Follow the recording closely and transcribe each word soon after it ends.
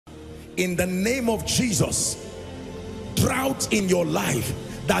in the name of Jesus. Drought in your life,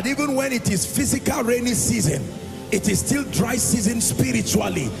 that even when it is physical rainy season, it is still dry season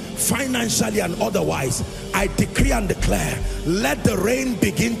spiritually, financially and otherwise. I decree and declare, let the rain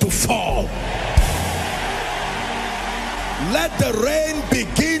begin to fall. Let the rain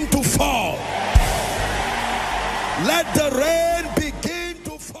begin to fall. Let the rain begin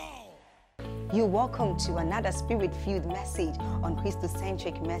to fall. You're welcome to another spirit-filled message on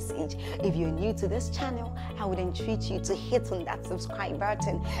Christocentric Message. If you're new to this channel, I would entreat you to hit on that subscribe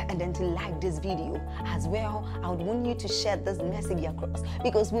button and then to like this video. As well, I would want you to share this message across,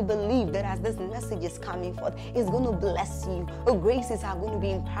 because we believe that as this message is coming forth, it's going to bless you. Graces are going to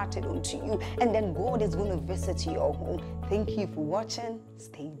be imparted unto you, and then God is going to visit your home. Thank you for watching.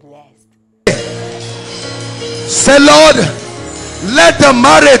 Stay blessed. Say, Lord, let the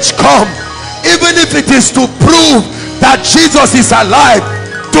marriage come. Even if it is to prove that Jesus is alive,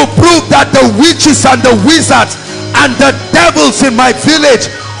 to prove that the witches and the wizards and the devils in my village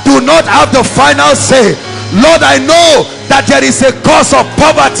do not have the final say. Lord, I know that there is a cause of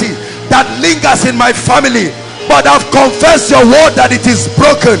poverty that lingers in my family, but I've confessed your word that it is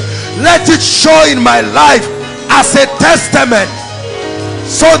broken. Let it show in my life as a testament,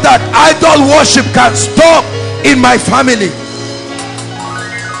 so that idol worship can stop in my family.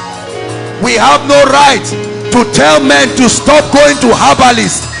 We have no right to tell men to stop going to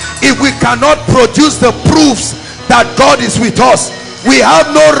herbalists if we cannot produce the proofs that God is with us. We have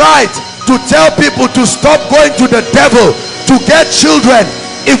no right to tell people to stop going to the devil to get children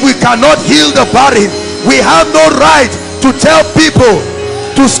if we cannot heal the barren. We have no right to tell people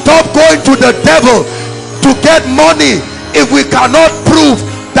to stop going to the devil to get money if we cannot prove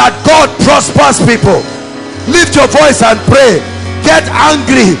that God prospers people. Lift your voice and pray. Get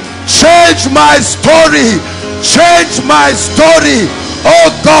angry. Change my story. Change my story. Oh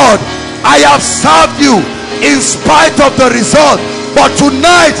God, I have served you in spite of the result, but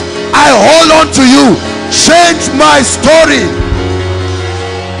tonight I hold on to you. Change my story.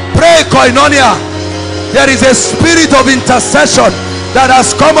 Pray, Koinonia. There is a spirit of intercession that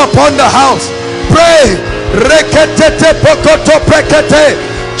has come upon the house. Pray.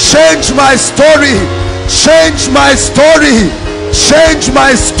 Change my story. Change my story. Change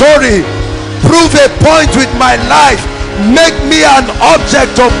my story. Prove a point with my life. Make me an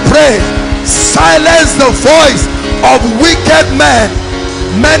object of praise. Silence the voice of wicked men.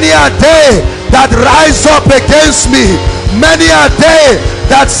 Many a day that rise up against me. Many a day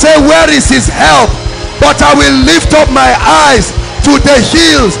that say, where is his help? But I will lift up my eyes to the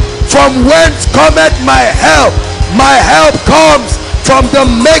hills, from whence cometh my help. My help comes from the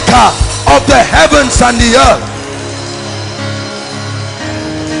maker of the heavens and the earth.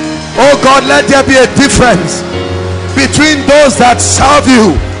 Oh God, let there be a difference between those that serve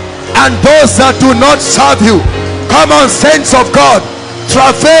you and those that do not serve you. Come on, saints of God,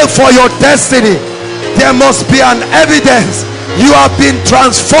 travail for your destiny. There must be an evidence you have been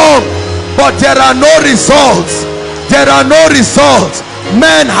transformed, but there are no results. There are no results.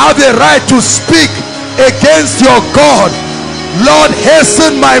 Men have a right to speak against your God. Lord,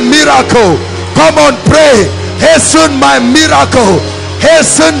 hasten my miracle. Come on, pray. Hasten my miracle.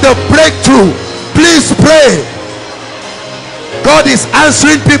 Hasten the breakthrough. Please pray. God is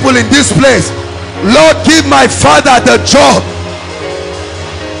answering people in this place. Lord, give my father the job.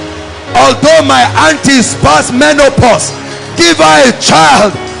 Although my auntie is past menopause, give her a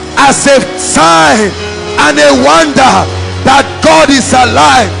child as a sign and a wonder that God is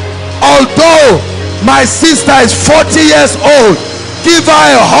alive. Although my sister is 40 years old, give her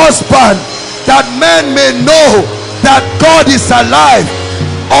a husband that men may know that God is alive.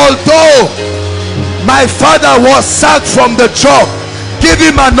 Although my father was sacked from the job, give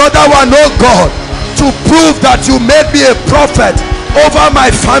him another one, oh God, to prove that you made me a prophet over my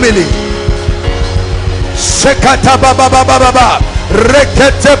family.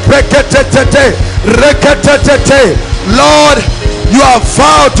 Lord, you have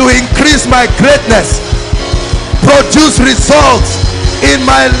vowed to increase my greatness, produce results in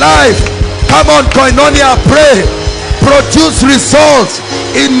my life. Come on, Koinonia, pray. Produce results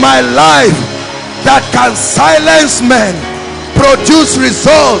in my life that can silence men. Produce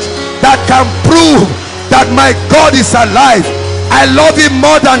results that can prove that my God is alive. I love him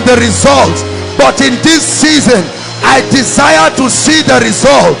more than the results, but in this season I desire to see the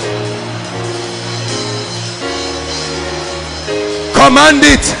result. Command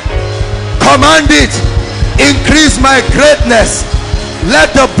it. Command it. Increase my greatness.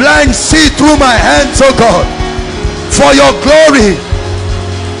 Let the blind see through my hands, oh God, for your glory.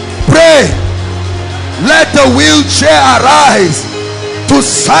 Pray. Let the wheelchair arise to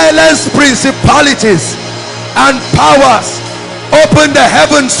silence principalities and powers. Open the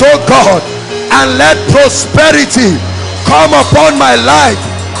heavens, oh God, and let prosperity come upon my life.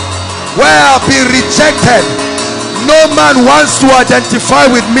 Where I've been rejected, no man wants to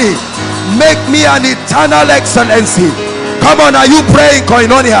identify with me. Make me an eternal excellency. Come on, are you praying,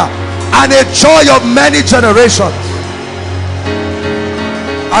 Koinonia? And a joy of many generations.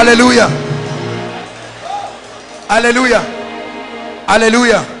 Hallelujah. Hallelujah.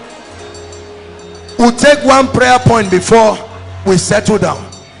 Hallelujah. We'll take one prayer point before we settle down.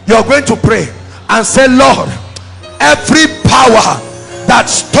 You're going to pray and say, Lord, every power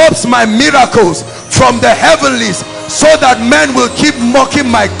that stops my miracles from the heavenlies so that men will keep mocking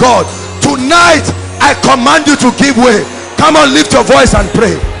my God, tonight I command you to give way. Come on, lift your voice and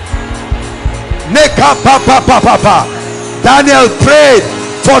pray. Daniel prayed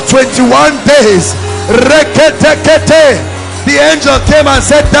for 21 days. The angel came and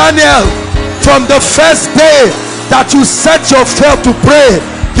said, Daniel, from the first day that you set yourself to pray,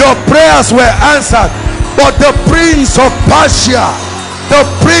 your prayers were answered. But the prince of Persia, the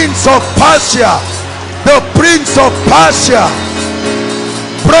prince of Persia, the prince of Persia,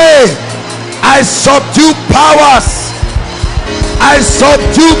 pray. I subdue powers. I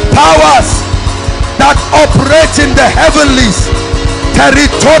subdue powers that operate in the heavenlies,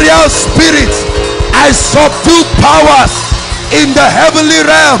 territorial spirits. I subdue powers in the heavenly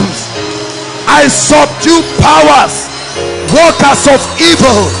realms. I subdue powers, workers of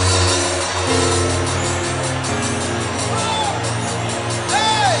evil.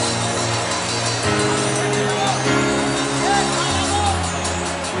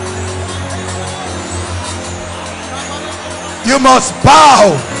 You must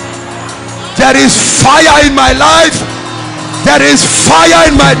bow. There is fire in my life. There is fire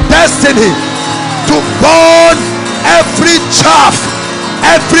in my destiny to burn every chaff,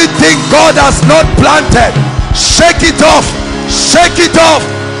 everything God has not planted. Shake it off. Shake it off.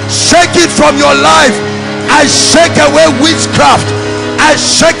 Shake it from your life. I shake away witchcraft. I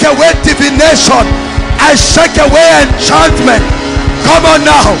shake away divination. I shake away enchantment. Come on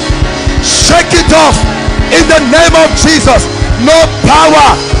now. Shake it off in the name of Jesus. No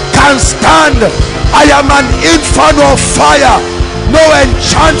power can stand. I am an inferno of fire. No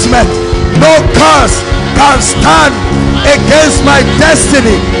enchantment, no curse can stand against my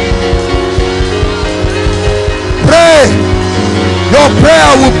destiny. Pray. Your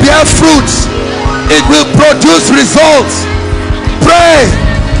prayer will bear fruits. It will produce results. Pray.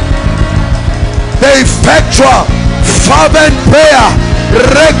 The effectual fervent prayer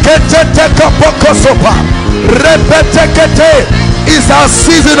is our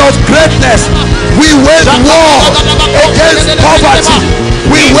season of greatness. We wage war against poverty.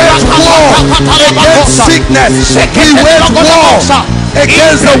 We wage war against sickness. We wage war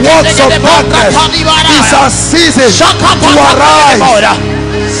against the works of darkness. It's our season to arise.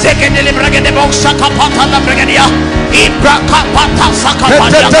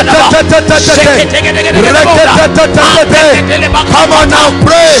 Come on now,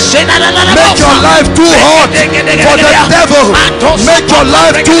 pray. Make your life too hot for the devil. Make your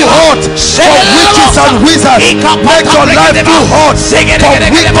life too hot for witches and wizards. Make your life too hot for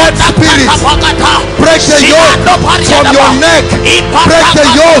wicked spirits. Break the yoke from your neck. Break the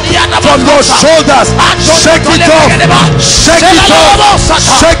yoke from your shoulders. Shake it off. Shake it off.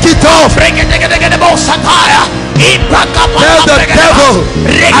 Shake it off. Tell the devil,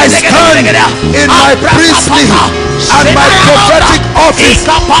 I stand in my priestly and my prophetic office.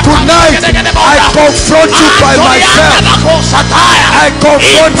 Tonight I confront you by myself. I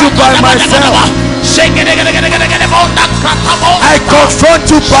confront you by myself. I confront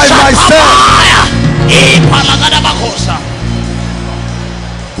you by myself.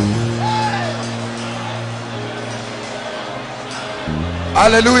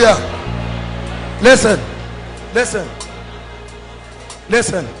 Hallelujah. Listen. Listen.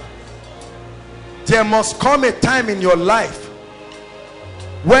 Listen. There must come a time in your life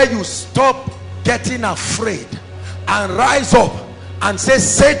where you stop getting afraid and rise up and say,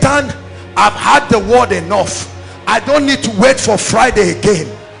 Satan, I've had the word enough. I don't need to wait for Friday again.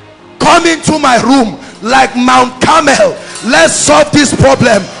 Come into my room like Mount Carmel. Let's solve this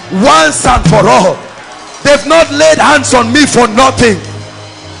problem once and for all. They've not laid hands on me for nothing.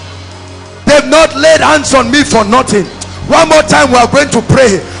 They've not laid hands on me for nothing. One more time, we are going to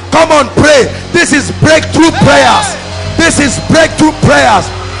pray. Come on, pray. This is breakthrough prayers. This is breakthrough prayers.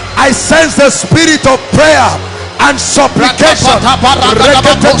 I sense the spirit of prayer and supplication.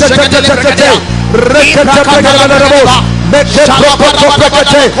 I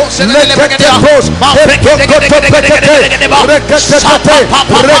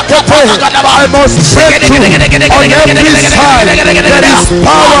must break through on every side. There is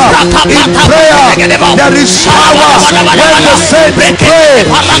power in prayer. There is power when the saints pray.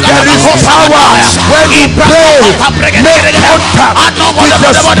 There is power when you pray. Make contact with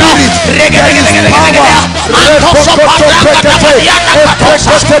the Spirit. There is power.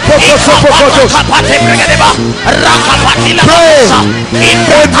 Pray.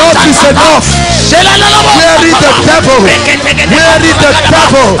 Enough is enough. Weary the devil. Weary the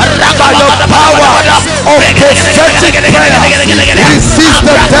devil by the power of prophetic prayer. Resist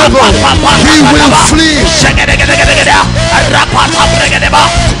the devil. He will flee.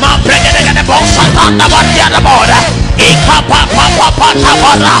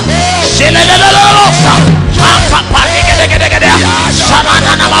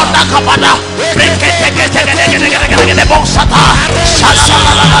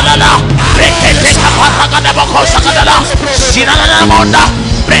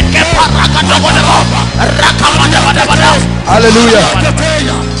 Hallelujah.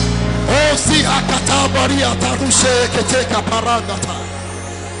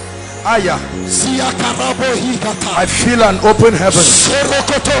 I feel an open heaven.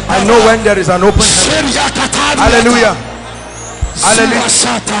 I know when there is an open heaven. Hallelujah. Hallelujah.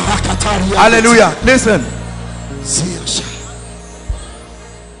 Hallelujah. Listen,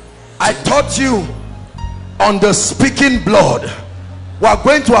 I taught you on the speaking blood. We are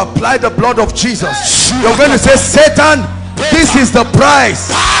going to apply the blood of Jesus. You're going to say, Satan, this is the price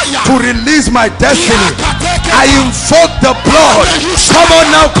to release my destiny. I invoke the blood. Come on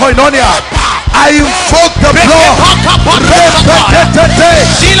now, Koinonia. I invoke the blood.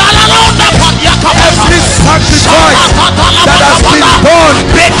 Every sacrifice that has been born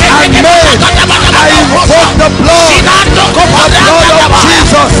and made, I invoke the blood. The blood of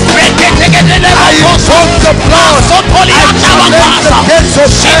Jesus. I invoke the blood. I challenge the gates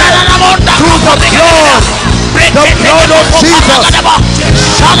of hell through the blood. The blood of Jesus.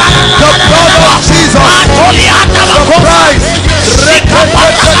 The blood of Jesus. The price.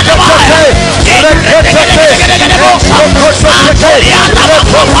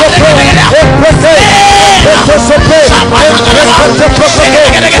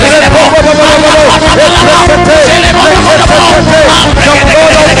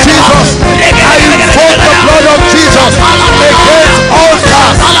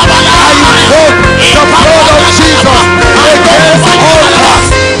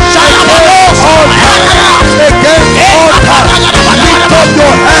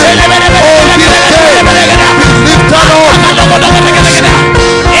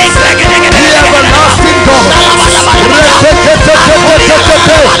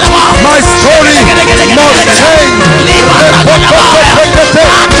 My story must change.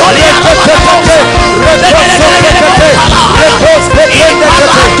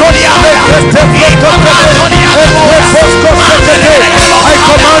 I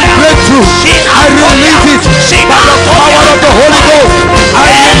command breakthrough. I release it by the power of the Holy Ghost. I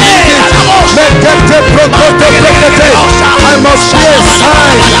release it. I must be a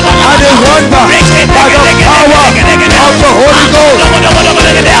sign and a wonder by the power of the Holy Ghost.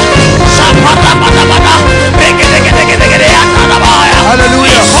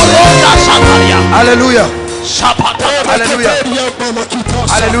 Hallelujah. Hallelujah. Hallelujah.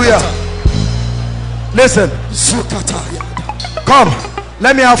 Hallelujah. Listen. Come.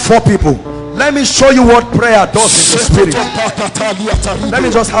 Let me have 4 people. Let me show you what prayer does in the spirit. Let me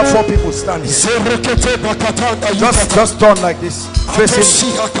just have 4 people stand here. Just turn like this. Facing.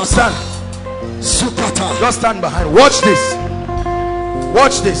 Stand. Just stand behind. Watch this.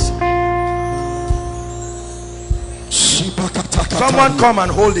 Watch this. Someone come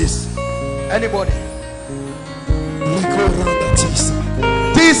and hold this. Anybody?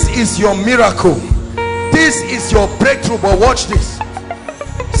 This is your miracle. This is your breakthrough. But watch this.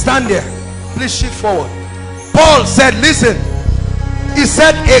 Stand there. Please shift forward. Paul said, listen. He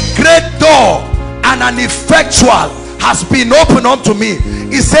said, a great door and an effectual has been opened unto me.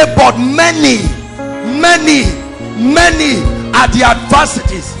 He said, but many are the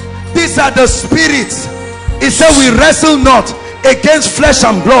adversities. These are the spirits. He said, we wrestle not against flesh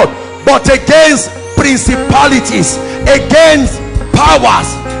and blood, but against principalities, against powers,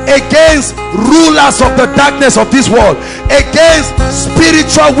 against rulers of the darkness of this world, against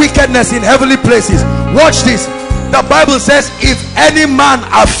spiritual wickedness in heavenly places. Watch this. The Bible says, if any man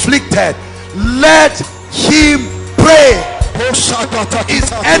afflicted, let him pray. Is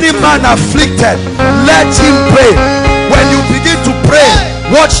any man afflicted, let him pray. When you begin to pray,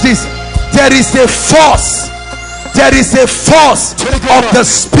 watch this. There is a force there is a force of the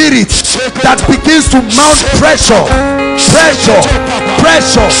spirit that begins to mount pressure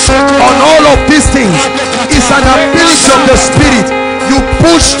on all of these things. It's an ability of the spirit. You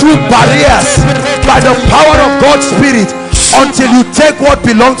push through barriers by the power of God's spirit until you take what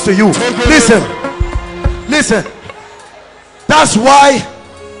belongs to you. Listen, that's why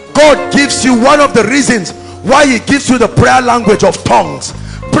God gives you, one of the reasons why he gives you the prayer language of tongues.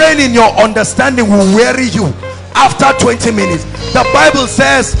 Praying in your understanding will weary you after 20 minutes. The Bible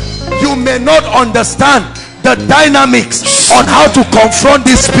says you may not understand the dynamics on how to confront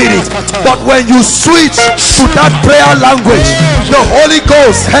this spirit, but when you switch to that prayer language, the Holy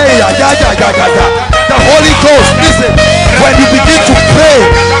Ghost, the Holy Ghost, listen, when you begin to pray,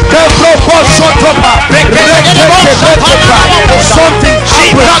 something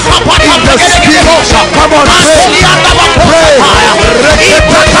happens in the spirit. Come on, pray.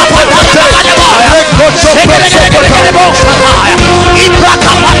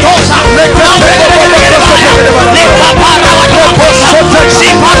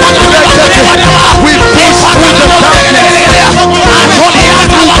 We push through the darkness.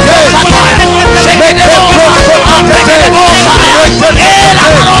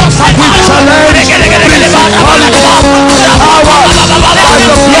 We challenge principalities, powers, by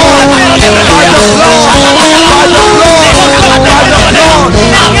the blood, by the blood, by the blood, by the blood.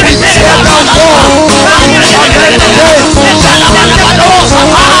 We tear down walls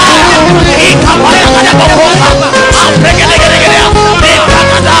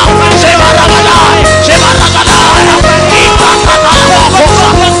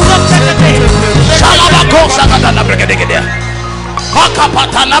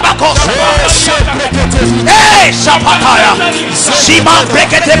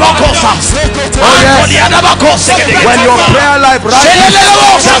when your prayer life rises,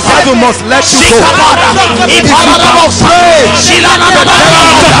 the devil must let you go. If you can pray, the devil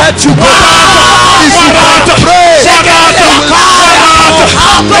will let you go. If you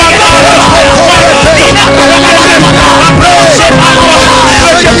can pray,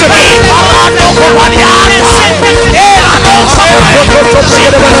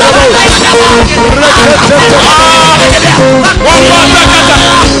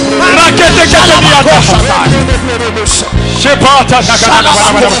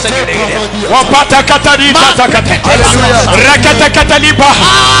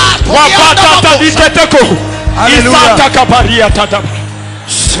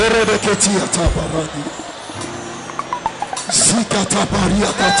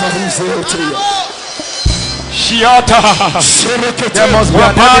 there must be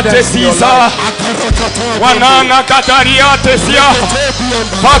an evidence in your life.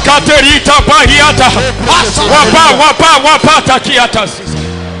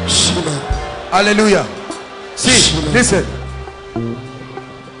 Hallelujah. See, listen.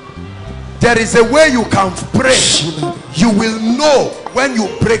 There is a way you can pray. You will know when you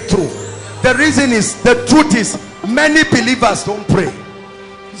break through. The reason is, the truth is, many believers don't pray.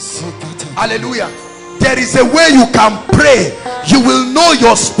 Hallelujah. There is a way you can pray. You will know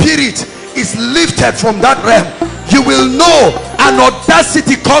your spirit is lifted from that realm. You will know an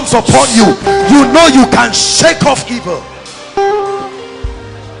audacity comes upon you. You know you can shake off evil.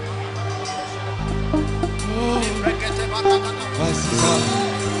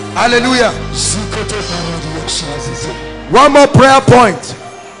 Hallelujah. One more prayer point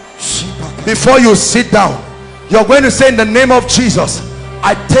before you sit down. You're going to say, in the name of Jesus,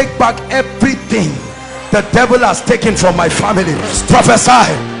 I take back everything the devil has taken from my family.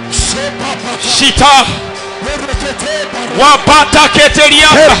 Prophesy. Shita. Wapata keteria.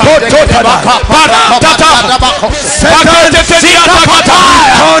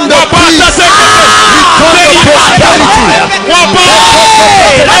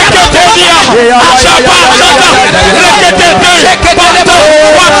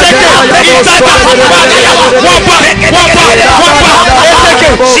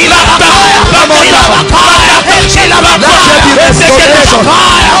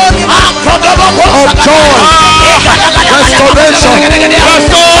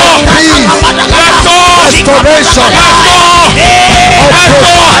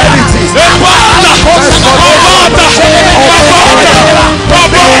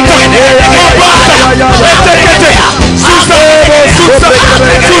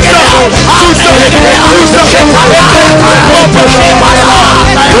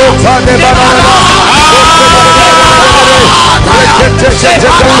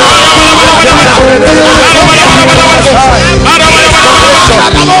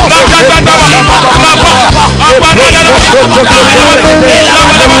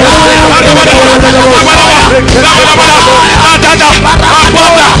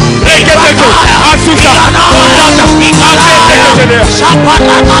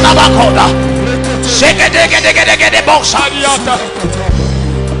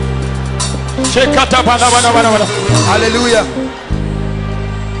 Hallelujah.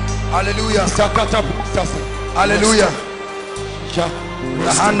 Hallelujah. Hallelujah.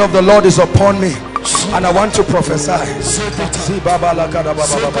 The hand of the Lord is upon me, and I want to prophesy.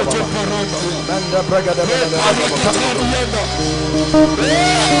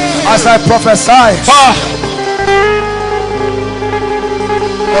 As I prophesy,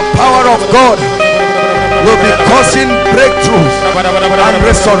 the power of God will be causing breakthroughs and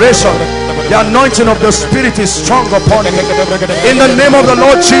restoration. The anointing of the Spirit is strong upon me. In the name of the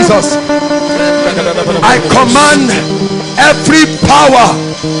Lord Jesus, I command every power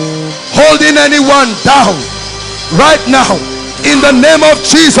holding anyone down right now, in the name of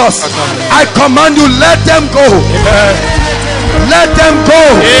Jesus, I command you, let them go. Let them go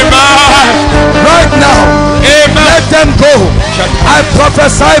right now. Let them go. I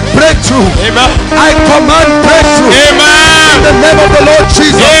prophesy breakthrough. I command breakthrough in the name of the Lord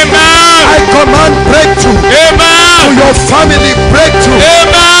Jesus. I command breakthrough to your family, breakthrough,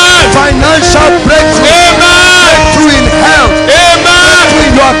 financial breakthrough, breakthrough in health, breakthrough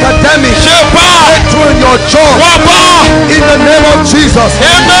in your academics, breakthrough in your job, in the name of Jesus.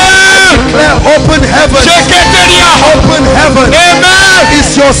 I declare open heaven. Open heaven.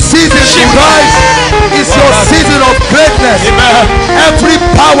 It's your season to rise. It's your season of greatness. Every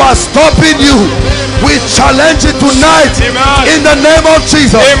power stopping you, we challenge it tonight in the name of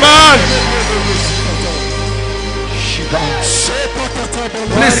Jesus.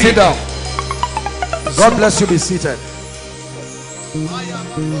 Please sit down. God bless you. Be seated.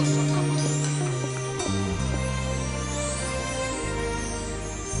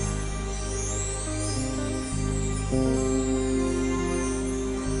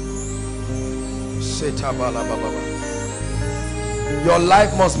 Your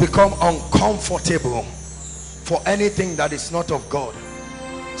life must become uncomfortable for anything that is not of God.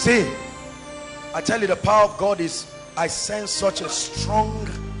 See, I tell you, the power of God is, I sense such a strong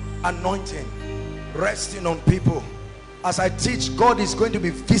anointing resting on people. As I teach, God is going to be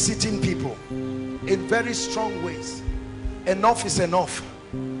visiting people in very strong ways. Enough is enough.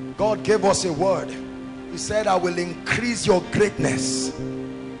 God gave us a word. He said, I will increase your greatness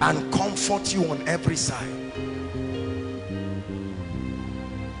and comfort you on every side.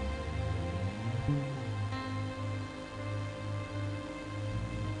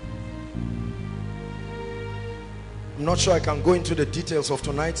 I'm not sure I can go into the details of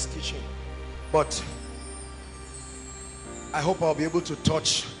tonight's teaching, but I hope I'll be able to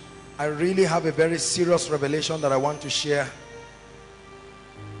touch. I really have a very serious revelation that I want to share.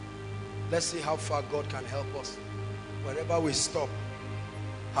 Let's see how far God can help us wherever we stop.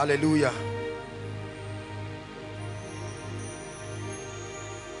 Hallelujah.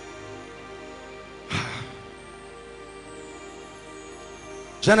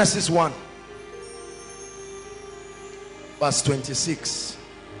 Genesis 1 verse 26.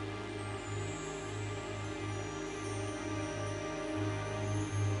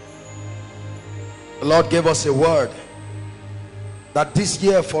 The Lord gave us a word that this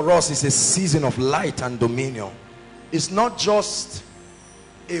year for us is a season of light and dominion. It's not just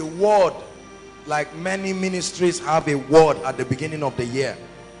a word like many ministries have a word at the beginning of the year.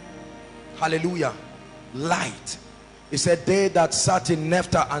 Hallelujah. Light. He said, they that sat in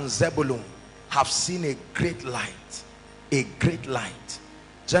Naphtali and Zebulun have seen a great light. A great light.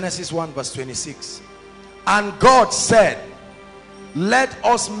 Genesis 1 verse 26. And God said, let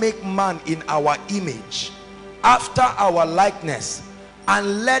us make man in our image, after our likeness,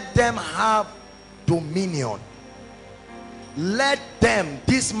 and let them have dominion. Let them,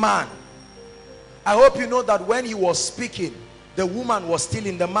 this man. I hope you know that when he was speaking, the woman was still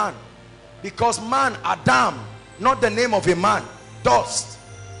in the man, because man, Adam, not the name of a man, dust.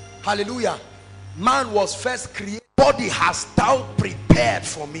 Hallelujah. Man was first created. Body hast thou prepared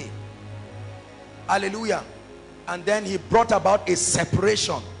for me. Hallelujah. And then he brought about a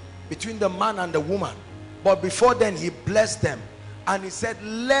separation between the man and the woman. But before then he blessed them and he said,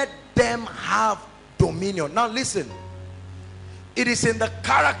 let them have dominion. Now listen, it is in the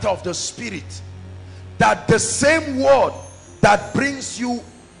character of the Spirit that the same word that brings you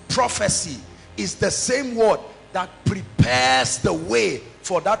prophecy is the same word that prepares the way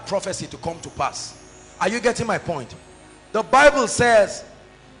for that prophecy to come to pass. Are you getting my point? The Bible says,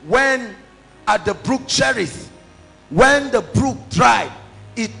 when at the brook Cherith, when the brook dried,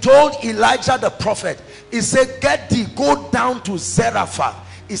 He told Elijah the prophet, he said, get thee, go down to Zarephath.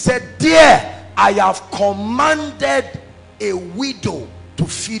 He said, there I have commanded a widow to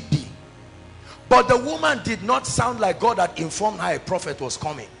feed thee. But the woman did not sound like God had informed her a prophet was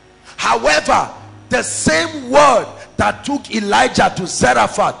coming. However, the same word that took Elijah to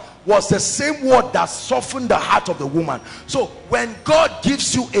Zarephath was the same word that softened the heart of the woman. So when God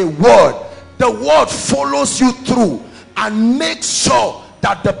gives you a word, the word follows you through and makes sure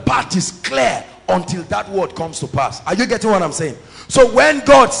that the path is clear until that word comes to pass. Are you getting what I'm saying? So when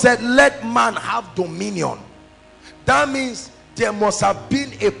God said, let man have dominion, that means there must have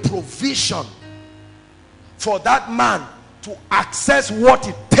been a provision for that man to access what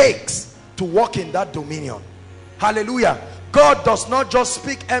it takes to walk in that dominion. Hallelujah. God does not just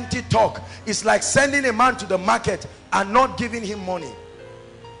speak empty talk. It's like sending a man to the market and not giving him money.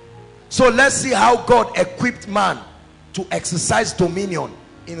 So let's see how God equipped man to exercise dominion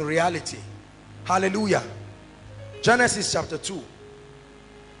in reality. Hallelujah. Genesis chapter 2.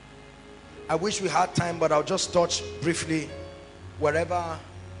 I wish we had time, but I'll just touch briefly wherever.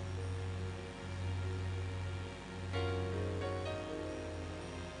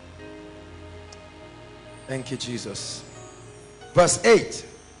 Thank you, Jesus. Verse 8.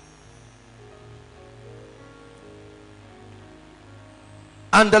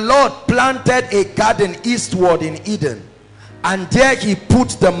 And the Lord planted a garden eastward in Eden, and there he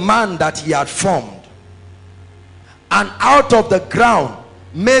put the man that he had formed. And out of the ground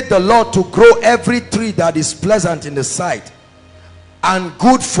made the Lord to grow every tree that is pleasant in the sight and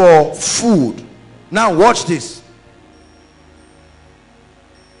good for food. Now watch this.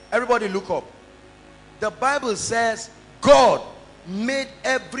 Everybody look up. The Bible says God made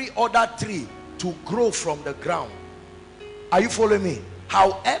every other tree to grow from the ground. Are you following me?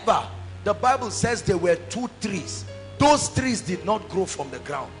 However, the Bible says there were two trees. Those trees did not grow from the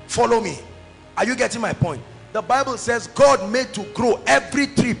ground. Follow me. Are you getting my point? The Bible says God made to grow every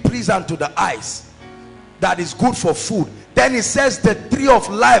tree pleasant to the eyes, that is good for food. Then it says the tree of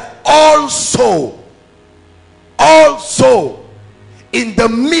life also in the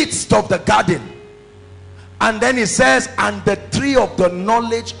midst of the garden. And then it says, and the tree of the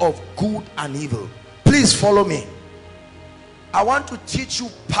knowledge of good and evil. Please follow me. I want to teach you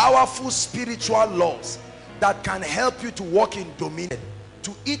powerful spiritual laws that can help you to walk in dominion,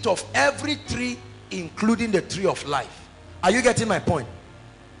 to eat of every tree, including the tree of life. Are you getting my point?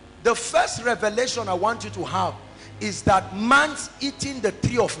 The first revelation I want you to have is that man's eating the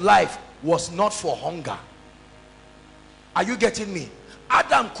tree of life was not for hunger. Are you getting me?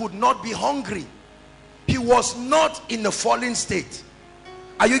 Adam could not be hungry. He was not in a fallen state.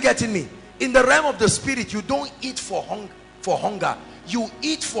 Are you getting me? In the realm of the spirit, you don't eat for hunger. You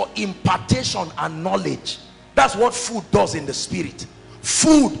eat for impartation and knowledge. That's what food does in the spirit.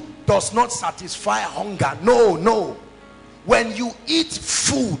 Food does not satisfy hunger. No. When you eat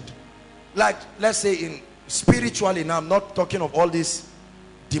food, like let's say in spiritually, now I'm not talking of all these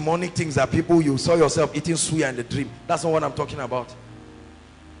demonic things that people, you saw yourself eating suya in the dream. That's not what I'm talking about.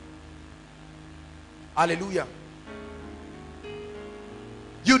 Hallelujah.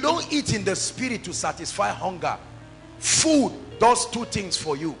 You don't eat in the spirit to satisfy hunger. Food does two things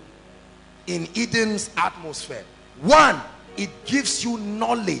for you in Eden's atmosphere. One, it gives you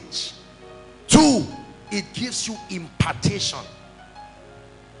knowledge. Two, it gives you impartation.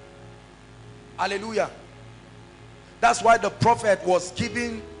 Hallelujah. That's why the prophet was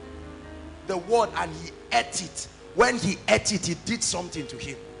giving the word and he ate it. When he ate it, it did something to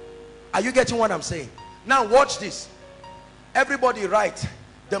him. Are you getting what I'm saying? Now watch this. Everybody write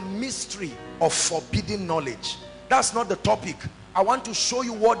the mystery of forbidden knowledge. That's not the topic. I want to show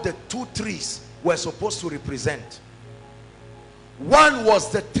you what the two trees were supposed to represent. One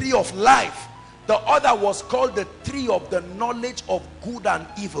was the tree of life. The other was called the tree of the knowledge of good and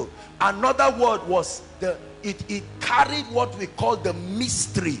evil. Another word was it carried what we call the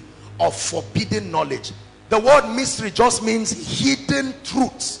mystery of forbidden knowledge. The word mystery just means hidden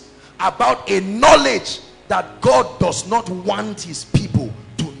truths about a knowledge that God does not want his people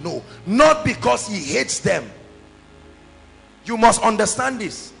to know. Not because he hates them. You must understand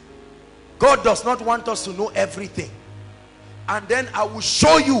this. God does not want us to know everything. And then I will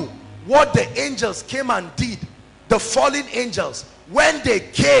show you what the angels came and did. The fallen angels, when they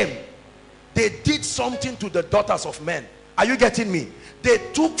came, they did something to the daughters of men. Are you getting me? They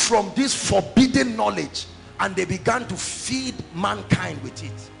took from this forbidden knowledge and they began to feed mankind with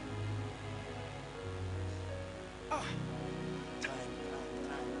it.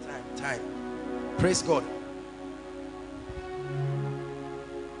 Time. Praise God.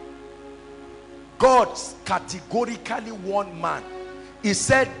 God categorically warned man He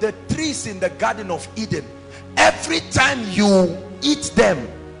said the trees in the Garden of Eden, every time you eat them,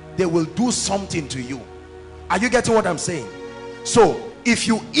 they will do something to you. Are you getting what I'm saying? So if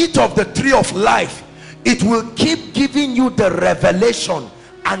you eat of the tree of life, it will keep giving you the revelation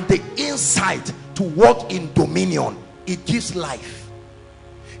and the insight to walk in dominion. It gives life.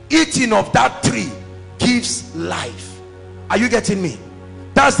 Eating of that tree gives life. Are you getting me?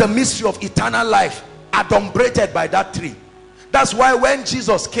 That's the mystery of eternal life, adumbrated by that tree. That's why when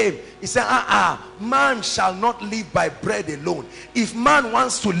Jesus came, he said, man shall not live by bread alone. If man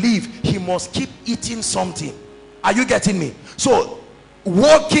wants to live, he must keep eating something. Are you getting me? So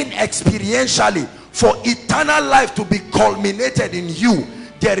walking experientially, for eternal life to be culminated in you,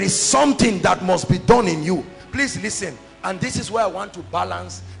 there is something that must be done in you. Please listen, and this is where I want to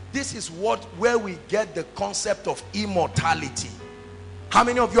balance. This is where we get the concept of immortality. How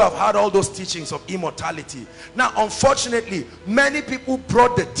many of you have heard all those teachings of immortality? Now, unfortunately, many people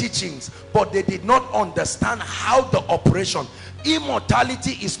brought the teachings, but they did not understand how the operation.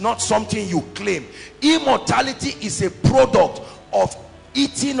 Immortality is not something you claim. Immortality is a product of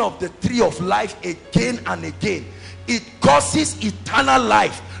eating of the tree of life again and again. It causes eternal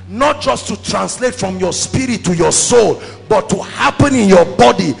life, not just to translate from your spirit to your soul, but to happen in your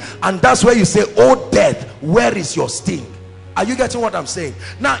body. And that's where you say, oh death, where is your sting? Are you getting what I'm saying?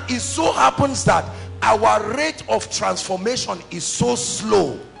 Now, it so happens that our rate of transformation is so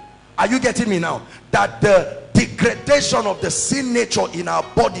slow. Are you getting me now? That the degradation of the sin nature in our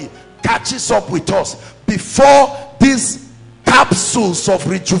body catches up with us before these capsules of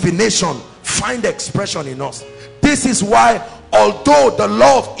rejuvenation find expression in us. This is why, although the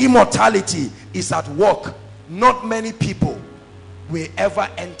law of immortality is at work, not many people will ever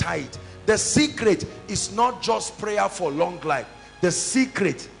enter it. The secret is not just prayer for long life. The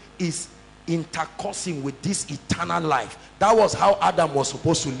secret is intercoursing with this eternal life. That was how Adam was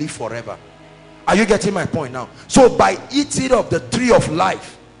supposed to live forever. Are you getting my point now? So by eating of the tree of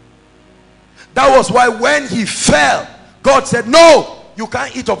life, that was why when he fell, God said, no, you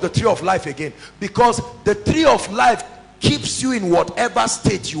can't eat of the tree of life again, because the tree of life keeps you in whatever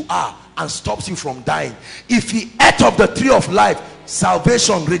state you are and stops you from dying. If he ate of the tree of life,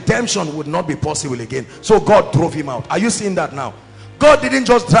 salvation, redemption would not be possible again. So God drove him out. Are you seeing that now? God didn't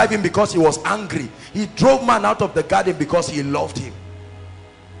just drive him because he was angry. He drove man out of the garden because he loved him.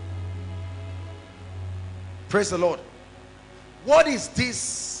 Praise the Lord. What is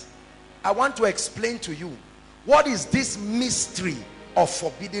this? I want to explain to you. What is this mystery of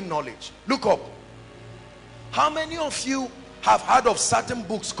forbidden knowledge? Look up. How many of you have heard of certain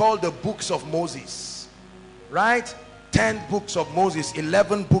books called the books of Moses? Right? 10 books of Moses,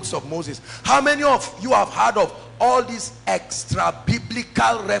 11 books of Moses. How many of you have heard of all these extra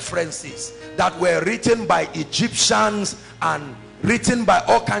biblical references that were written by Egyptians and written by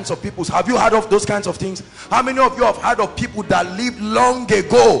all kinds of peoples? Have you heard of those kinds of things? How many of you have heard of people that lived long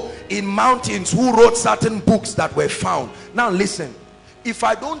ago in mountains who wrote certain books that were found? Now listen, if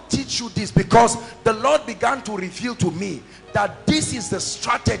I don't teach you this, because the Lord began to reveal to me that this is the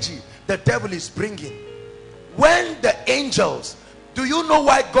strategy the devil is bringing. When the angels, do you know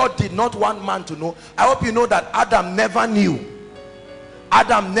why God did not want man to know? I hope you know that Adam never knew.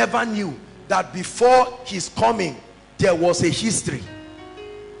 Adam never knew that before his coming there was a history.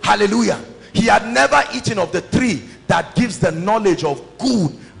 Hallelujah. He had never eaten of the tree that gives the knowledge of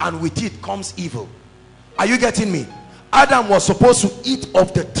good, and with it comes evil. Are you getting me? Adam was supposed to eat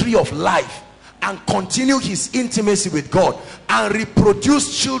of the tree of life and continue his intimacy with God and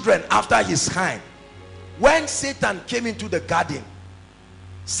reproduce children after his kind. When Satan came into the garden,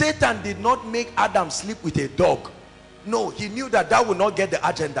 Satan did not make Adam sleep with a dog. No, he knew that that would not get the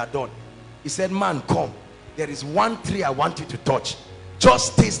agenda done. He said, man, come. There is one tree I want you to touch.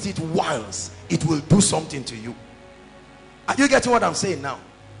 Just taste it once. It will do something to you. Are you getting what I'm saying now?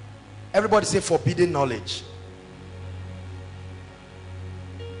 Everybody say forbidden knowledge.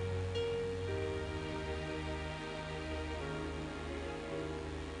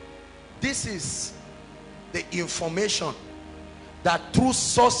 This is the information that through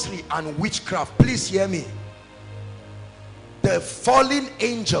sorcery and witchcraft, please hear me, the fallen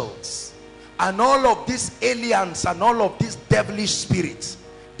angels and all of these aliens and all of these devilish spirits,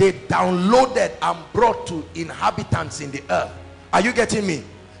 they downloaded and brought to inhabitants in the earth. Are you getting me?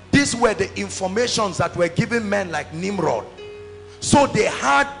 These were the informations that were given men like Nimrod. So they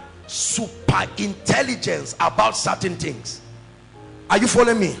had super intelligence about certain things. Are you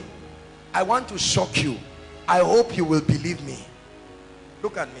following me? I want to shock you. I hope you will believe me.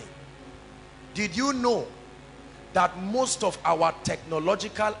 Look at me. Did you know that most of our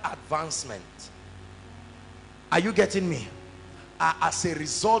technological advancement, are you getting me, are as a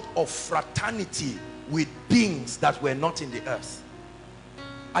result of fraternity with beings that were not in the earth.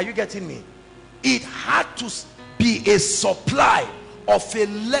 Are you getting me? It had to be a supply of a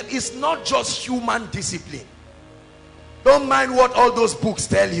level. It's not just human discipline. Don't mind what all those books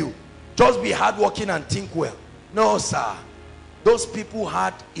tell you. Just be hardworking and think well. No, sir. Those people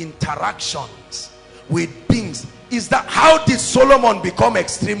had interactions with beings. Is that how did Solomon become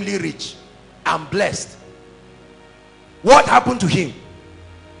extremely rich and blessed? What happened to him?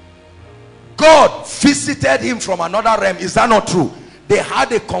 God visited him from another realm. Is that not true? They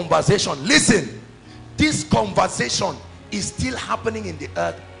had a conversation. Listen, this conversation is still happening in the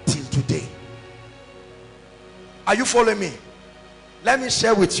earth till today. Are you following me? Let me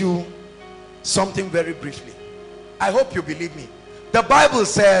share with you something very briefly. I hope you believe me. The Bible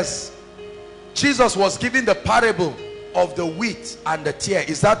says Jesus was giving the parable of the wheat and the tare.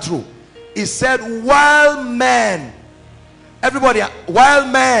 Is that true? He said, while men, everybody, while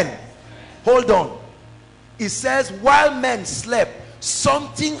men, hold on. He says, while men slept,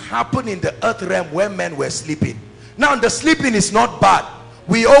 something happened in the earth realm when men were sleeping. Now, the sleeping is not bad.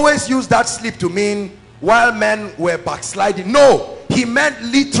 We always use that sleep to mean while men were backsliding. No, he meant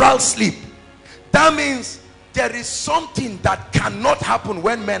literal sleep. That means there is something that cannot happen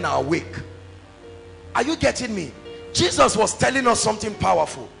when men are awake. Are you getting me? Jesus was telling us something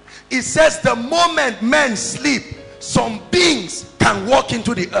powerful. He says the moment men sleep, some beings can walk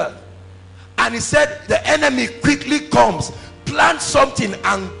into the earth. And he said the enemy quickly comes, plants something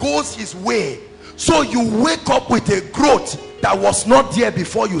and goes his way. So you wake up with a growth that was not there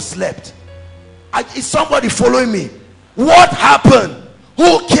before you slept. Is somebody following me? What happened?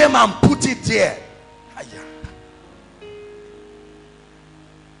 Who came and put it there?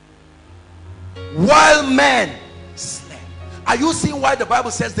 While men slept. Are you seeing why the Bible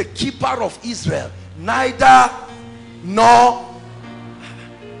says the keeper of Israel neither nor?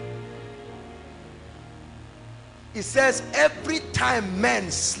 It says every time men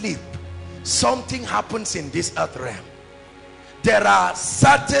sleep, something happens in this earth realm. There are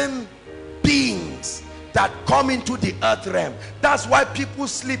certain beings that come into the earth realm. That's why people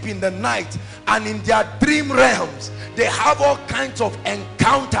sleep in the night, and in their dream realms they have all kinds of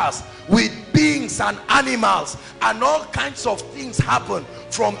encounters with beings and animals, and all kinds of things happen,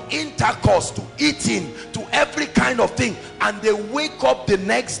 from intercourse to eating to every kind of thing. And they wake up the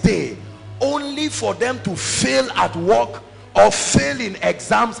next day only for them to fail at work or fail in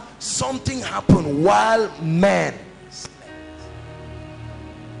exams. Something happened while men slept.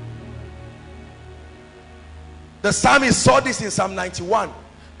 The psalmist saw this in Psalm 91,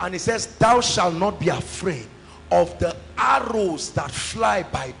 and he says, thou shalt not be afraid of the arrows that fly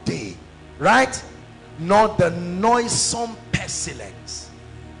by day, right? Nor the noisome pestilence.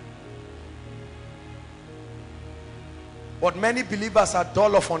 But many believers are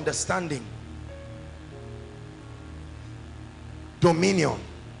dull of understanding. Dominion.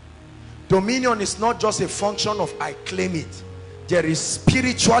 Dominion is not just a function of I claim it. There is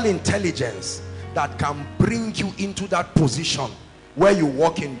spiritual intelligence that can bring you into that position where you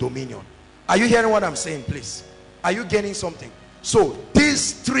walk in dominion. Are you hearing what I'm saying, please? Are you getting something? So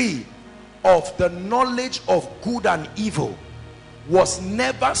these three of the knowledge of good and evil was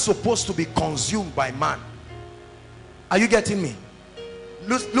never supposed to be consumed by man. Are you getting me?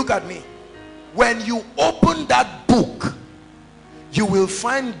 Look at me. When you open that book, you will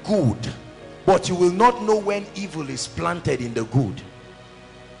find good, but you will not know when evil is planted in the good.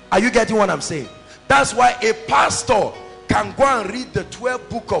 Are you getting what I'm saying? That's why a pastor can go and read the 12th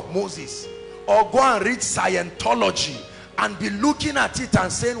book of Moses, or go and read Scientology and be looking at it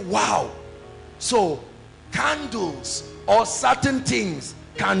and saying, wow, so candles or certain things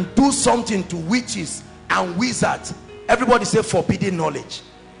can do something to witches and wizards. Everybody say forbidden knowledge.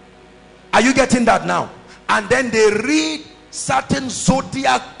 Are you getting that now? And then they read certain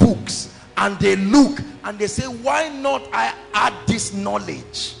zodiac books and they look and they say, why not I add this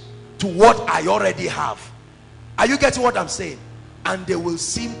knowledge to what I already have? Are you getting what I'm saying? And they will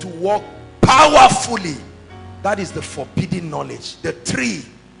seem to walk powerfully. That is the forbidden knowledge, the tree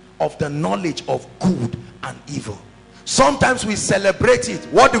of the knowledge of good and evil. Sometimes we celebrate it.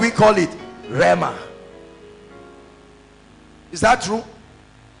 What do we call it? Rema. Is that true?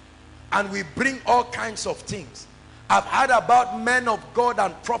 And we bring all kinds of things. I've heard about men of God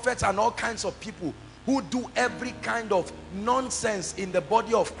and prophets and all kinds of people who do every kind of nonsense in the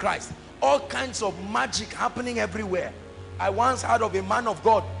body of Christ. All kinds of magic happening everywhere. I once heard of a man of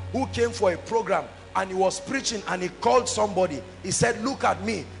God who came for a program and he was preaching and he called somebody. He said, look at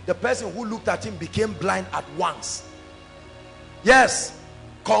me. The person who looked at him became blind at once. Yes,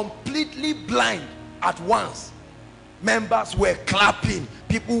 completely blind at once. Members were clapping.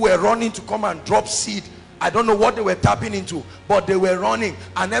 People were running to come and drop seed. I don't know what they were tapping into, but they were running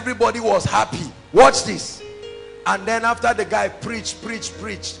and everybody was happy. Watch this. And then after the guy preached,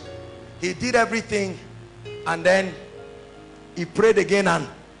 he did everything, and then he prayed again and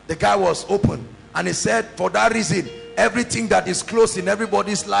the guy was open. And he said, for that reason, everything that is closed in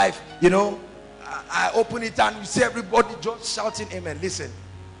everybody's life, you know, I open it and you see everybody just shouting amen. Listen,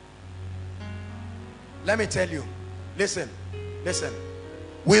 let me tell you, listen.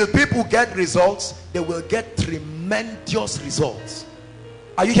 Will people get results? They will get tremendous results.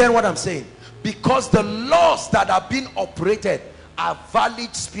 Are you hearing what I'm saying? Because the laws that are being operated are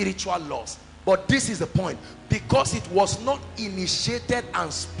valid spiritual laws. But this is the point. Because it was not initiated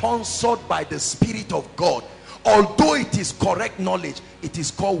and sponsored by the Spirit of God, although it is correct knowledge, it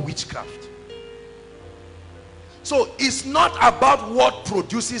is called witchcraft. So it's not about what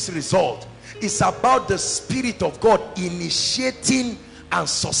produces result. It's about the Spirit of God initiating and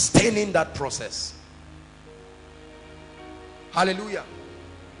sustaining that process. Hallelujah.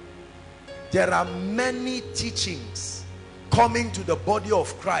 There are many teachings coming to the body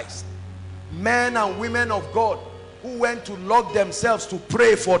of Christ. Men and women of God who went to lock themselves to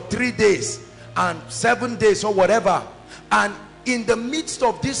pray for 3 days and 7 days or whatever. And in the midst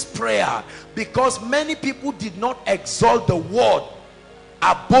of this prayer, because many people did not exalt the word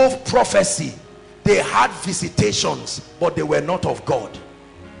above prophecy, they had visitations, but they were not of God.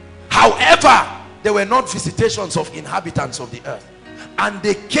 However, they were not visitations of inhabitants of the earth. And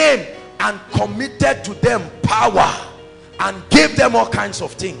they came and committed to them power and gave them all kinds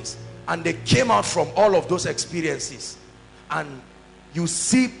of things. And they came out from all of those experiences. And you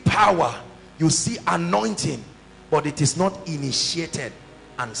see power, you see anointing, but it is not initiated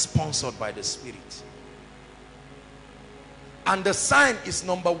and sponsored by the Spirit. And the sign is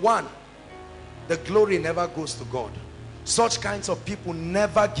number one, the glory never goes to God. Such kinds of people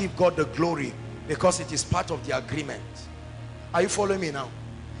never give God the glory because it is part of the agreement. Are you following me now?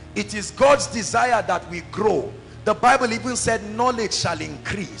 It is God's desire that we grow. The Bible even said knowledge shall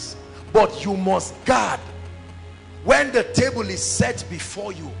increase, but you must guard. When the table is set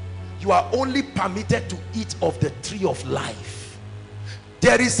before you, you are only permitted to eat of the tree of life.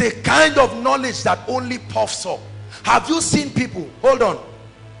 There is a kind of knowledge that only puffs up. Have you seen people? Hold on.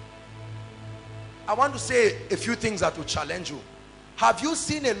 I want to say a few things that will challenge you. Have you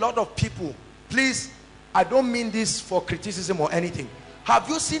seen a lot of people? Please, I don't mean this for criticism or anything. Have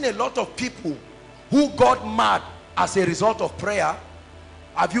you seen a lot of people who got mad as a result of prayer?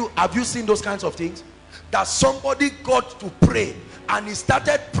 Have you seen those kinds of things? That somebody got to pray and he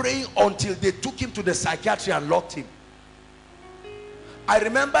started praying until they took him to the psychiatry and locked him. I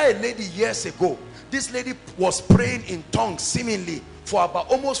remember a lady years ago. This lady was praying in tongues seemingly for about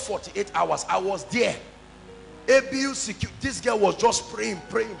almost 48 hours. I was there. ABU security. This girl was just praying.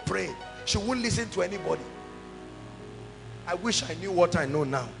 She wouldn't listen to anybody. I wish I knew what I know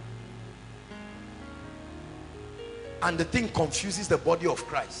now. And the thing confuses the body of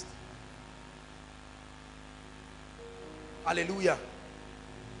Christ. Hallelujah.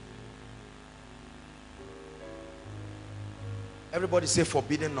 Everybody say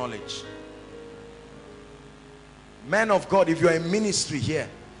forbidden knowledge. Men of God, if you are in ministry here,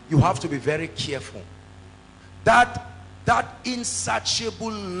 you have to be very careful. That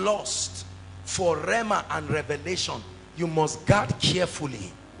insatiable lust for rhema and revelation, you must guard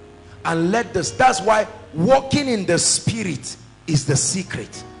carefully and let this. That's why walking in the Spirit is the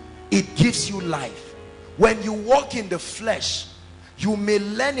secret. It gives you life. When you walk in the flesh, you may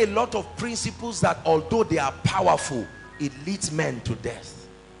learn a lot of principles that, although they are powerful, it leads men to death.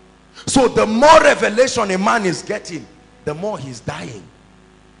 So the more revelation a man is getting, the more he's dying.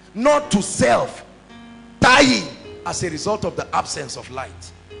 Not to self, dying as a result of the absence of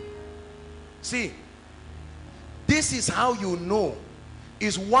light. See, this is how you know.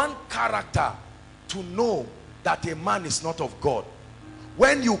 Is one character to know that a man is not of God.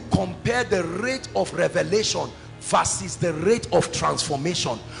 When you compare the rate of revelation versus the rate of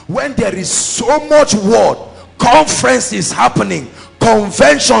transformation, when there is so much word, conferences happening,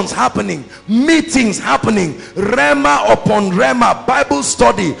 conventions happening, meetings happening, rhema upon rhema, Bible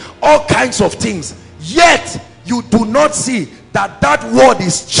study, all kinds of things, yet you do not see that that word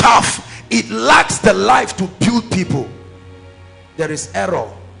is chaff. It lacks the life to build people. There is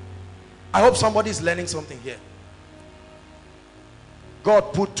error. I hope somebody is learning something here.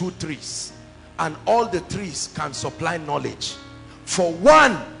 God put 2 trees, and all the trees can supply knowledge. For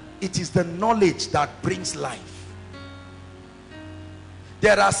one, it is the knowledge that brings life.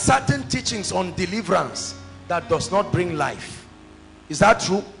 There are certain teachings on deliverance that does not bring life. Is that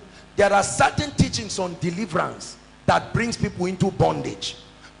true? There are certain teachings on deliverance that brings people into bondage,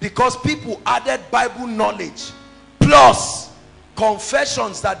 because people added Bible knowledge plus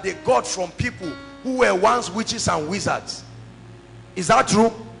confessions that they got from people who were once witches and wizards. Is that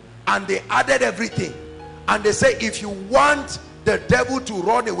true? And they added everything, and they say if you want the devil to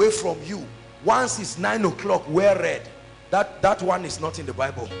run away from you, once it's 9 o'clock, wear red. That one is not in the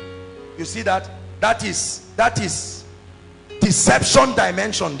Bible. You see that? That is deception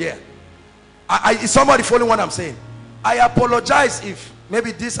dimension there. Is somebody following what I'm saying? I apologize if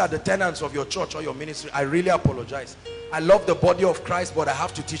maybe these are the tenants of your church or your ministry. I really apologize. I love the body of Christ, but I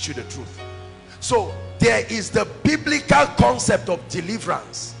have to teach you the truth. So there is the biblical concept of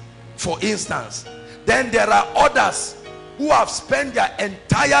deliverance, for instance. Then there are others who have spent their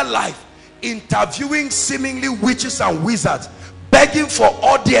entire life interviewing seemingly witches and wizards, begging for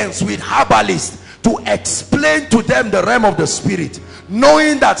audience with herbalists to explain to them the realm of the spirit,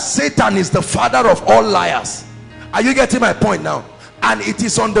 knowing that Satan is the father of all liars. Are you getting my point now? And it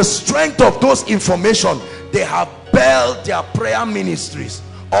is on the strength of those information they have built their prayer ministries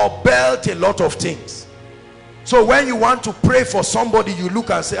or built a lot of things. So when you want to pray for somebody, you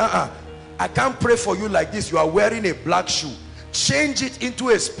look and say, I can't pray for you like this. You are wearing a black shoe. Change it into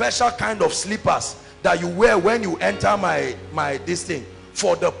a special kind of slippers that you wear when you enter this thing,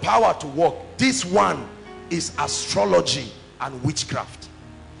 for the power to work. This one is astrology and witchcraft.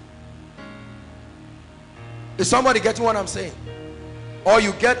 Is somebody getting what I'm saying? Or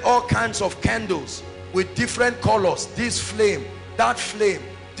you get all kinds of candles with different colors, this flame, that flame,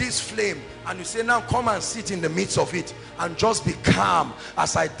 this flame, and you say, now come and sit in the midst of it and just be calm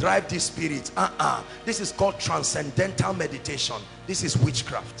as I drive this spirit. This is called transcendental meditation. This is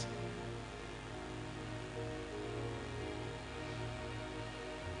witchcraft.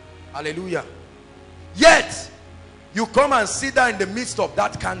 Hallelujah. Yet you come and sit there in the midst of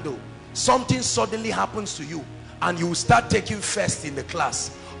that candle, something suddenly happens to you and you start taking first in the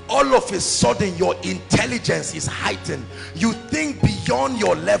class. All of a sudden your intelligence is heightened. You think beyond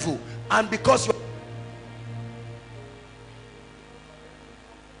your level, and because you're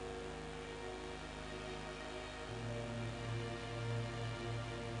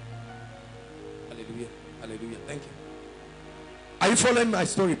hallelujah, hallelujah, thank you. Are you following my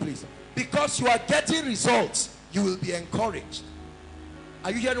story, please? Because you are getting results, you will be encouraged.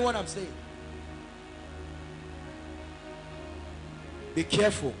 Are you hearing what I'm saying? Be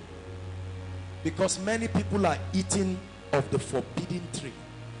careful, because many people are eating of the forbidden tree.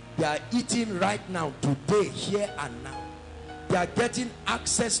 They are eating right now, today, here and now. They are getting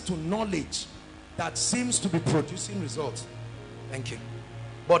access to knowledge that seems to be producing results. Thank you.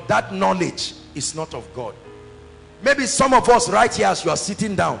 But that knowledge is not of God. Maybe some of us right here, as you are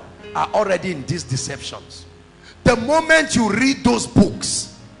sitting down, are already in these deceptions. The moment you read those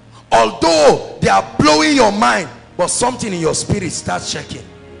books, although they are blowing your mind, but something in your spirit starts checking.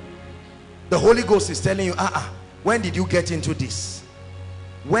 The Holy Ghost is telling you, when did you get into this?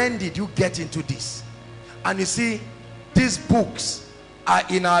 When did you get into this? And you see, these books are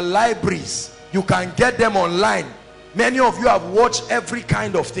in our libraries. You can get them online. Many of you have watched every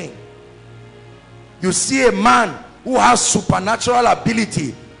kind of thing. You see a man who has supernatural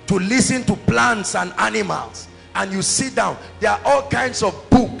ability to listen to plants and animals, and you sit down. There are all kinds of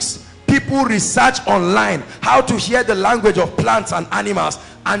books. People research online how to hear the language of plants and animals,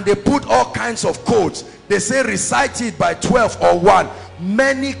 and they put all kinds of codes. They say recite it by 12 or 1.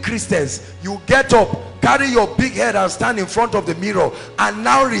 Many Christians, you get up, carry your big head and stand in front of the mirror and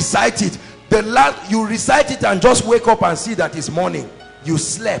now recite it. You recite it and just wake up and see that it's morning. You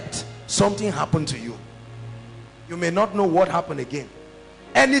slept. Something happened to you. You may not know what happened again.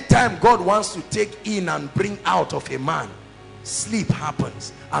 Anytime God wants to take in and bring out of a man, sleep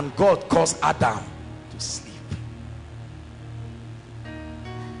happens, and God caused Adam to sleep.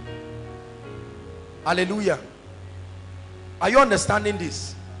 Hallelujah. Are you understanding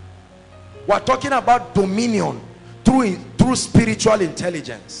this? We're talking about dominion through spiritual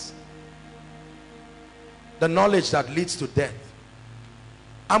intelligence, the knowledge that leads to death.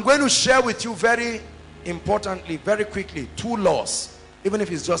 I'm going to share with you very importantly, very quickly, 2 laws, even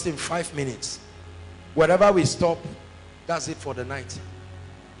if it's just in 5 minutes. Wherever we stop, that's it for the night.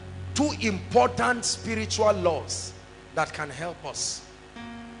 2 important spiritual laws that can help us.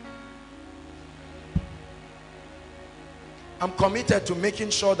 I'm committed to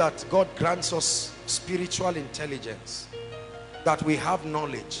making sure that God grants us spiritual intelligence, that we have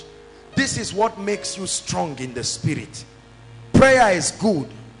knowledge. This is what makes you strong in the spirit. Prayer is good,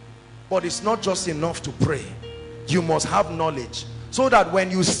 but it's not just enough to pray. You must have knowledge, so that when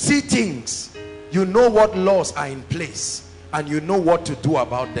you see things, you know what laws are in place and you know what to do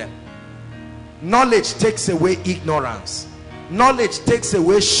about them. Knowledge takes away ignorance. Knowledge takes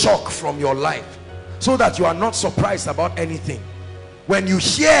away shock from your life, so that you are not surprised about anything. When you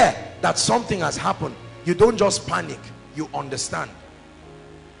hear that something has happened, you don't just panic, you understand.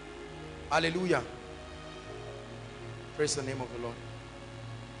 Hallelujah. Praise the name of the Lord.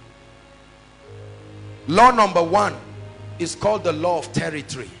 Law number 1 is called the law of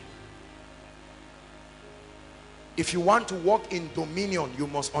territory. If you want to walk in dominion, you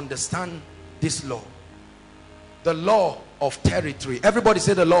must understand this law. The law of territory. Everybody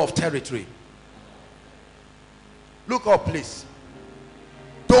say the law of territory. Look up, please.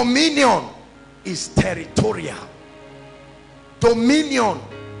 Dominion is territorial. Dominion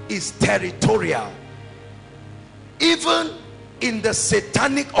is territorial. Even in the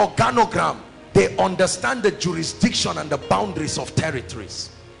satanic organogram, they understand the jurisdiction and the boundaries of territories.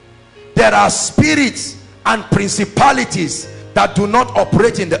 There are spirits and principalities that do not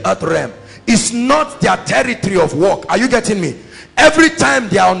operate in the earth realm. It's not their territory of work. Are you getting me? Every time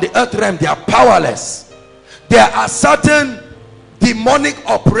they are on the earth realm, they are powerless. There are certain demonic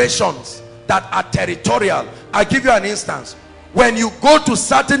operations that are territorial. I'll give you an instance. When you go to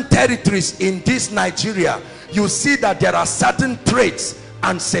certain territories in this Nigeria, you see that there are certain traits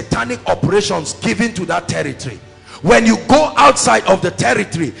and satanic operations given to that territory. When you go outside of the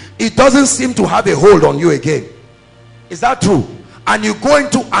territory, it doesn't seem to have a hold on you again. Is that true? And you go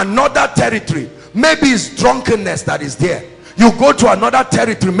into another territory, maybe it's drunkenness that is there. You go to another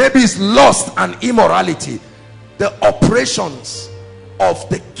territory, maybe it's lust and immorality. The operations of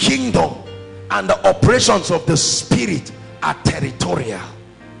the kingdom and the operations of the spirit are territorial.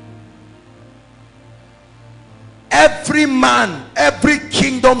 Every man, every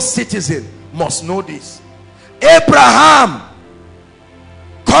kingdom citizen must know this. Abraham,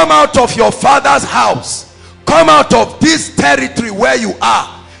 come out of your father's house, come out of this territory where you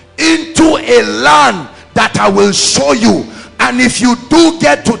are, into a land that I will show you. And if you do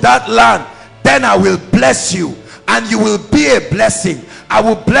get to that land, then I will bless you, and you will be a blessing. I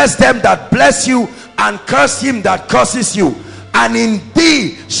will bless them that bless you, and curse him that curses you. And in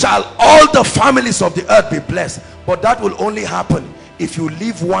thee shall all the families of the earth be blessed. But that will only happen if you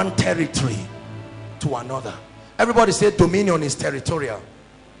leave one territory to another. Everybody say dominion is territorial.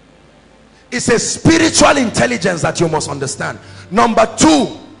 It's a spiritual intelligence that you must understand. Number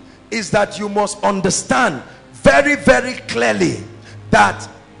 2 is that you must understand very, very clearly that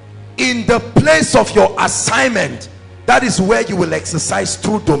in the place of your assignment, that is where you will exercise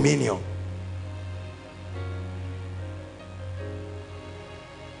true dominion.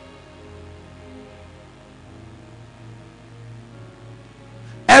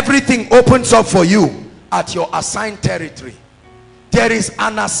 Everything opens up for you at your assigned territory. There is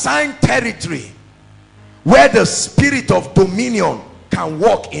an assigned territory where the spirit of dominion can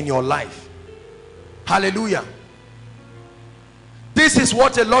walk in your life. Hallelujah. This is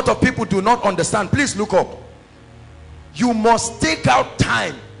what a lot of people do not understand. Please look up. You must take out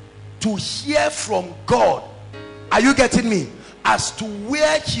time to hear from God. Are you getting me? As to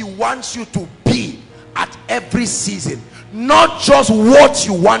where he wants you to be at every season. Not just what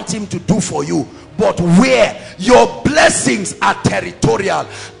you want him to do for you, but where. Your blessings are territorial.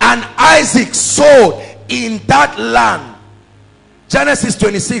 And Isaac sowed in that land. Genesis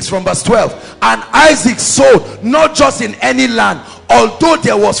 26 from verse 12. And Isaac sowed not just in any land. Although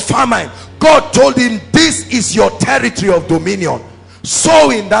there was famine, God told him, this is your territory of dominion.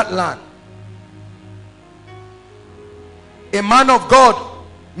 Sow in that land. A man of God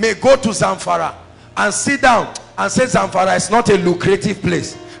may go to Zamfara and sit down and say, Zamfara is not a lucrative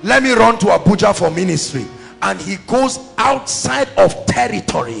place, let me run to Abuja for ministry. And he goes outside of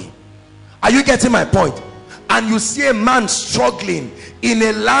territory. Are you getting my point? And you see a man struggling in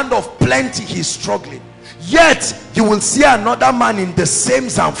a land of plenty. He's struggling, yet you will see another man in the same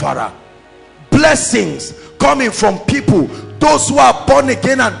Zamfara, blessings coming from people, those who are born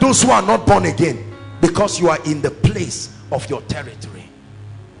again and those who are not born again, because you are in the place of your territory.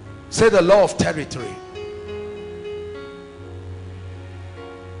 Say the law of territory.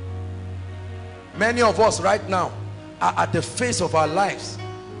 Many of us right now are at the phase of our lives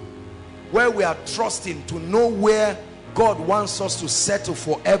where we are trusting to know where God wants us to settle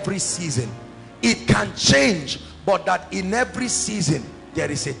for every season. It can change, but that in every season there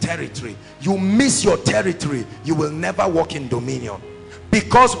is a territory. You miss your territory, you will never walk in dominion.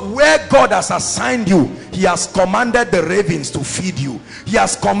 Because where God has assigned you, he has commanded the ravens to feed you. He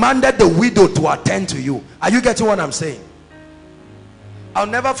has commanded the widow to attend to you. Are you getting what I'm saying? I'll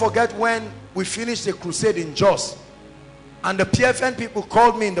never forget when we finished a crusade in Jos, and the PFN people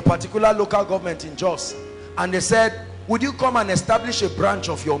called me in the particular local government in Jos, and they said, Would you come and establish a branch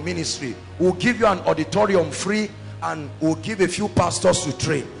of your ministry? We'll give you an auditorium free and we'll give a few pastors to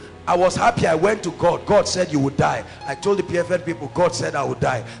train. I was happy. I went to God. God said you would die. I told the PFL people, God said I would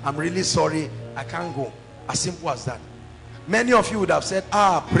die. I'm really sorry. I can't go. As simple as that. Many of you would have said,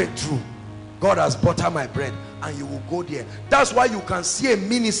 breakthrough. God has buttered my bread, and you will go there. That's why you can see a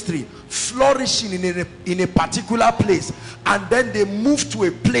ministry flourishing in a particular place, and then they move to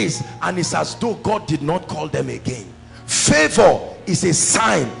a place and it's as though God did not call them again. Favor is a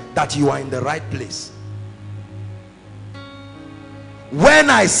sign that you are in the right place. When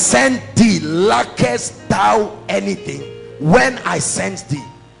I sent thee, lackest thou anything? When I sent thee,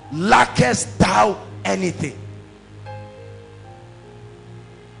 lackest thou anything?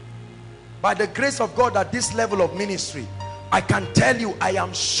 By the grace of God, at this level of ministry, I can tell you, I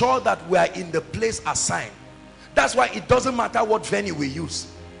am sure that we are in the place assigned. That's why it doesn't matter what venue we use,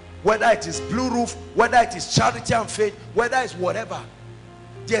 whether it is Blue Roof, whether it is Charity and Faith, whether it's whatever,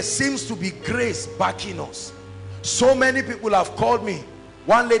 there seems to be grace backing us. So many people have called me.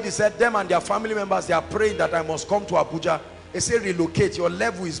 One lady said them and their family members, they are praying that I must come to Abuja. They say relocate, your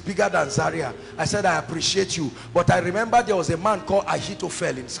level is bigger than Zaria. I said I appreciate you, but I remember there was a man called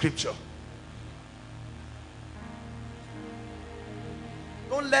Ahithophel in scripture.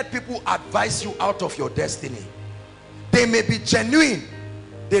 Don't let people advise you out of your destiny. They may be genuine.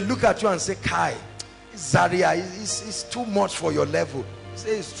 They look at you and say, Kai, Zaria is too much for your level. You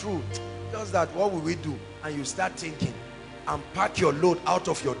say it's true. Just that, what will we do? And you start thinking and pack your load out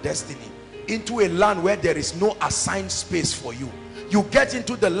of your destiny into a land where there is no assigned space for you. You get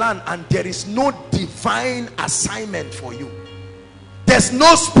into the land and there is no divine assignment for you. There's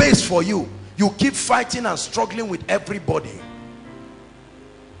no space for you. You keep fighting and struggling with everybody.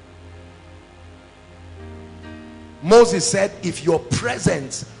 Moses said, if your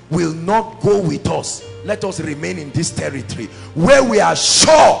presence will not go with us, let us remain in this territory where we are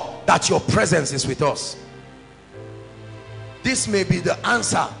sure that your presence is with us. This may be the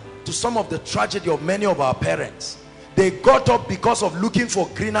answer to some of the tragedy of many of our parents. They got up because of looking for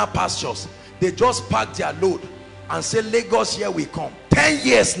greener pastures. They just packed their load and said, Lagos, here we come. 10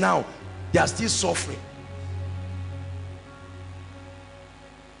 years now, they are still suffering.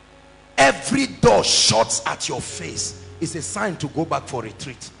 Every door shuts at your face is a sign to go back for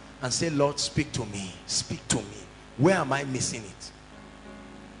retreat and say, Lord, speak to me, speak to me. Where am I missing it?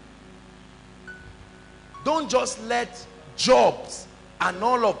 Don't just let jobs and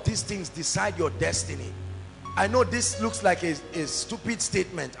all of these things decide your destiny. I know this looks like a stupid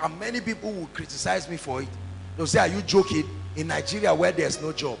statement, and many people will criticize me for it. They'll say, are you joking? In Nigeria where there's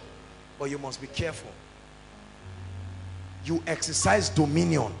no job. But you must be careful. You exercise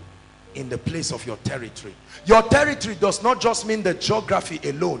dominion in the place of your territory. Your territory does not just mean the geography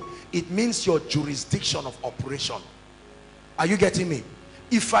alone. It means your jurisdiction of operation. Are you getting me?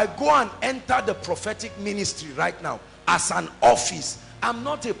 If I go and enter the prophetic ministry right now as an office, I'm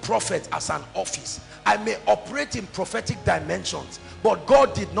not a prophet as an office. I may operate in prophetic dimensions, but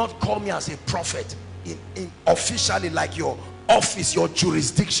God did not call me as a prophet in officially like your office, your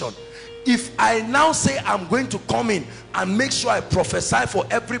jurisdiction. If I now say I'm going to come in and make sure I prophesy for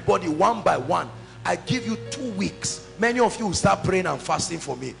everybody one by one, I give you 2 weeks. Many of you will start praying and fasting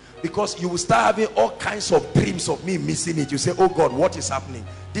for me, because you will start having all kinds of dreams of me missing it. You say, oh God, what is happening?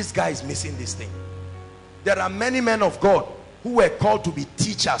 This guy is missing this thing. There are many men of God who were called to be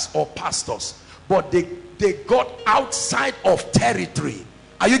teachers or pastors, but they got outside of territory.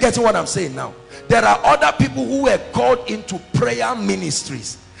 Are you getting what I'm saying now? There are other people who were called into prayer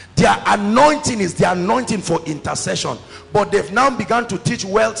ministries. Their anointing is the anointing for intercession, but they've now begun to teach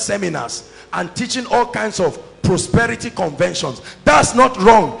wealth seminars and teaching all kinds of prosperity conventions. That's not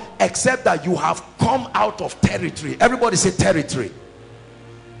wrong, except that you have come out of territory. Everybody say territory.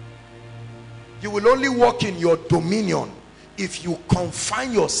 You will only walk in your dominion if you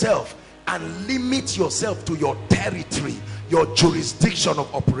confine yourself and limit yourself to your territory, your jurisdiction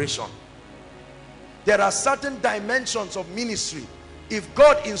of operation. There are certain dimensions of ministry. If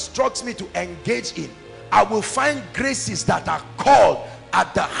God instructs me to engage in, I will find graces that are called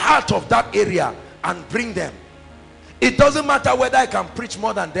at the heart of that area and bring them. It doesn't matter whether I can preach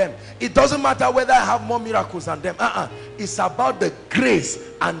more than them. It doesn't matter whether I have more miracles than them. It's about the grace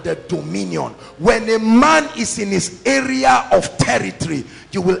and the dominion. When a man is in his area of territory,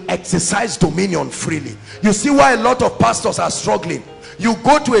 you will exercise dominion freely. You see why a lot of pastors are struggling. You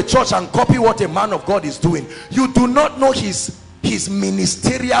go to a church and copy what a man of God is doing. You do not know his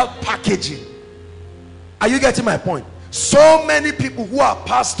ministerial packaging. Are you getting my point? So many people who are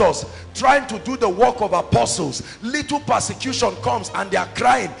pastors trying to do the work of apostles, little persecution comes and they are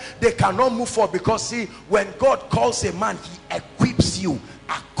crying. They cannot move forward because, see, when God calls a man, he equips you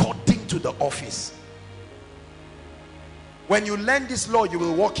according to the office. When you learn this law, you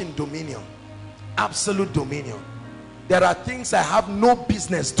will walk in dominion, absolute dominion. There are things I have no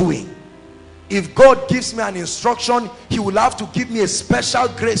business doing. If God gives me an instruction, he will have to give me a special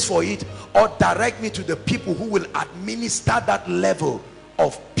grace for it, or direct me to the people who will administer that level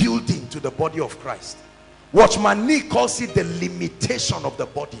of building to the body of Christ. Watchman Nee calls it the limitation of the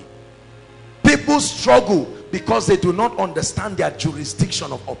body. People struggle because they do not understand their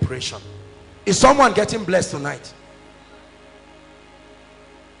jurisdiction of operation. Is someone getting blessed tonight?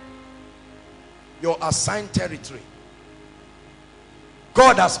 Your assigned territory.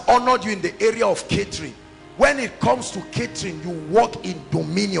 God has honored you in the area of catering. When it comes to catering, you walk in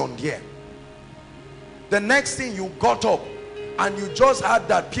dominion here. The next thing, you got up and you just heard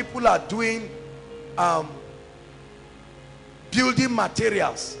that people are doing building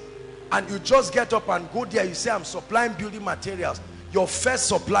materials, and you just get up and go there. You say, I'm supplying building materials. Your first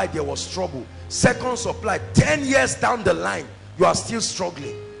supply, there was trouble. Second supply, 10 years down the line, you are still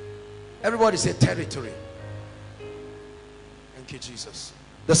struggling. Everybody say territory. Thank you, Jesus.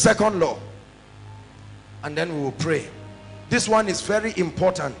 The second law, and then we will pray. This one is very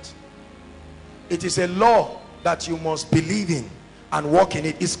important. It is a law that you must believe in and walk in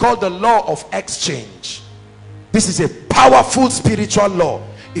it. It's called the law of exchange. This is a powerful spiritual law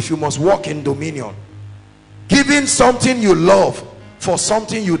if you must walk in dominion. Giving something you love for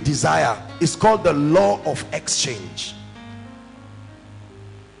something you desire is called the law of exchange.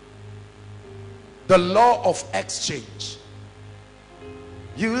 The law of exchange.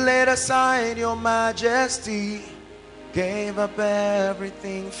 You laid aside your majesty, gave up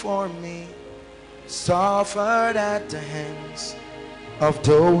everything for me, suffered at the hands of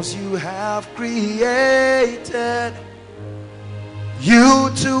those you have created. You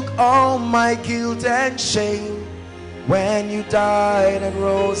took all my guilt and shame when you died and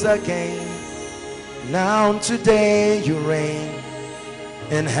rose again. Now today you reign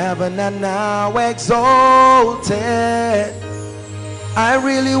in heaven and now exalted. I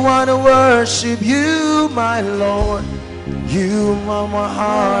really want to worship you, my Lord. You are my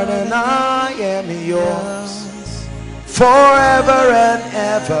heart and I am yours. Forever and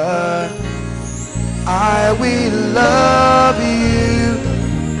ever I will love you.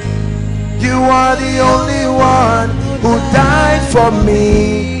 You are the only one who died for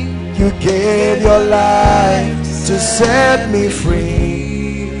me. You gave your life to set me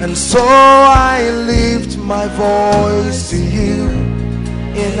free. And so I lift my voice to you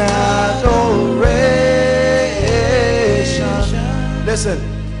in adoration. Listen,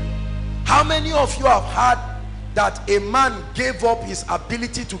 how many of you have heard that a man gave up his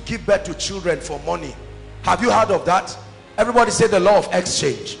ability to give birth to children for money? Have you heard of that? Everybody say the law of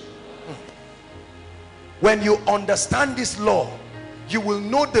exchange. When you understand this law, you will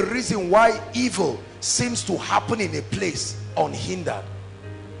know the reason why evil seems to happen in a place unhindered.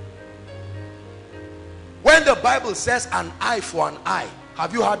 When the Bible says an eye for an eye,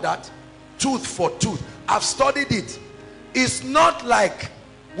 have you heard that? Tooth for tooth. I've studied it. It's not like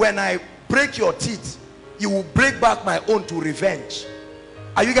when I break your teeth, you will break back my own to revenge.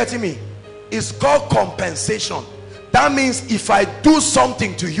 Are you getting me? It's called compensation. That means if I do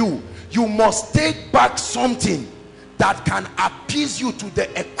something to you, you must take back something that can appease you to the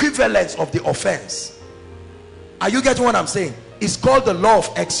equivalence of the offense. Are you getting what I'm saying? It's called the law of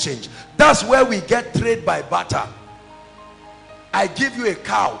exchange. That's where we get trade by barter. I give you a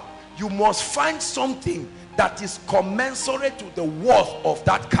cow. You must find something that is commensurate to the worth of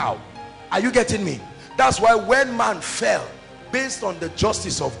that cow. Are you getting me? That's why when man fell, based on the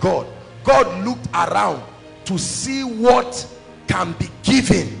justice of God, God looked around to see what can be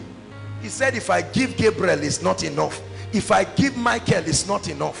given. He said, if I give Gabriel, it's not enough. If I give Michael, it's not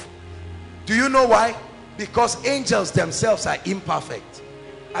enough. Do you know why? Because angels themselves are imperfect.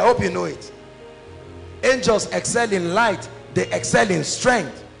 I hope you know it. Angels excel in light, they excel in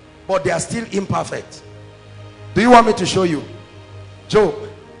strength, but they are still imperfect. Do you want me to show you? Job.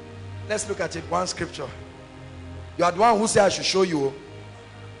 Let's look at it. One scripture. You are the one who said I should show you.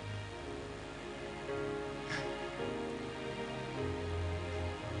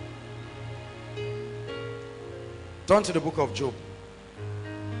 Turn to the book of Job.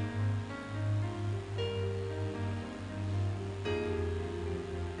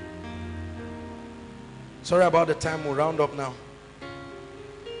 Sorry about the time. We'll round up now.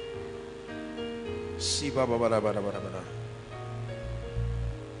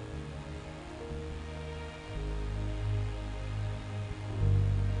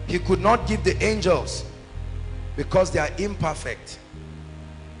 He could not give the angels because they are imperfect.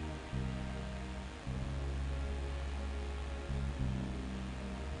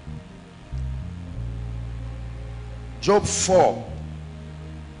 Job 4.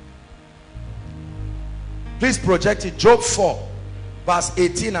 Please project it. Job 4 verse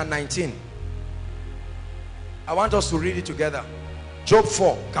 18 and 19. I want us to read it together. Job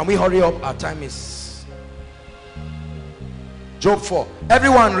 4. Can we hurry up? Our time is... Job 4.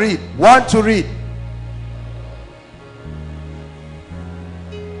 Everyone read. One to read.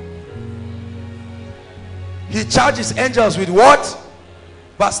 He charges angels with what?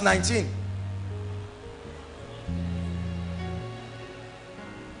 Verse 19.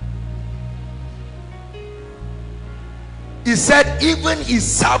 He said even his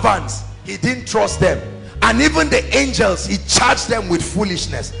servants, he didn't trust them. And even the angels, he charged them with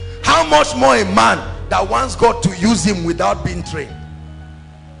foolishness. How much more a man that wants God to use him without being trained?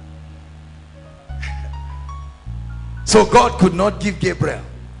 So God could not give Gabriel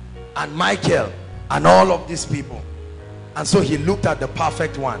and Michael and all of these people. And so he looked at the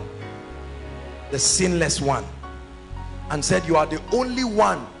perfect one, the sinless one, and said, you are the only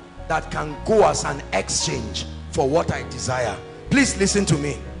one that can go as an exchange for what I desire. Please listen to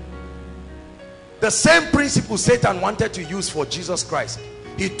me. The same principle Satan wanted to use for Jesus Christ.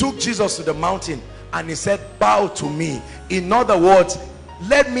 He took Jesus to the mountain and he said, bow to me. In other words,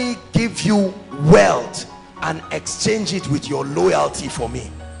 let me give you wealth and exchange it with your loyalty for me.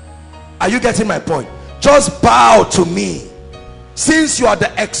 Are you getting my point? Just bow to me. Since you are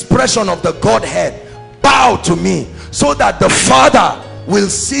the expression of the Godhead, bow to me, so that the Father will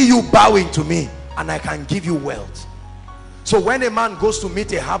see you bowing to me and I can give you wealth. So when a man goes to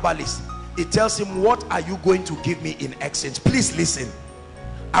meet a herbalist, he tells him, what are you going to give me in exchange? Please listen.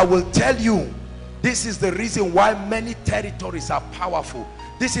 I will tell you, this is the reason why many territories are powerful.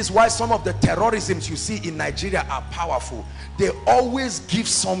 This is why some of the terrorisms you see in Nigeria are powerful. They always give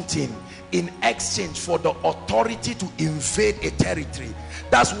something in exchange for the authority to invade a territory.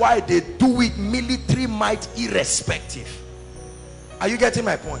 That's why they do it military might irrespective. Are you getting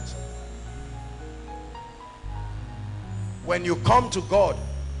my point? When you come to God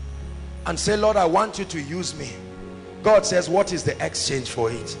and say, Lord, I want you to use me, God says, what is the exchange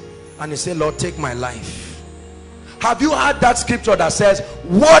for it? And you say, Lord, take my life. Have you heard that scripture that says,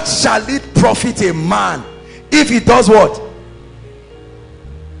 what shall it profit a man if he does what?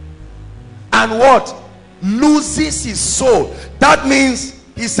 And what? Loses his soul. That means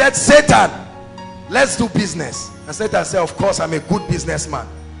he said, Satan, let's do business. And Satan said, of course, I'm a good businessman.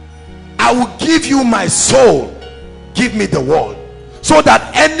 I will give you my soul. Give me the world. So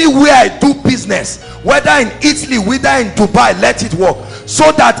that anywhere I do business, whether in Italy, whether in Dubai, let it work.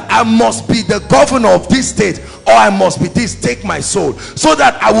 So that I must be the governor of this state, or I must be this. Take my soul, so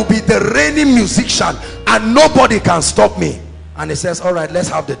that I will be the reigning musician and nobody can stop me. And he says, all right, let's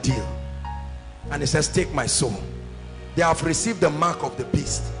have the deal. And he says, take my soul. They have received the mark of the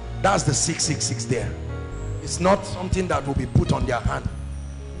beast. That's the 666 there. It's not something that will be put on their hand.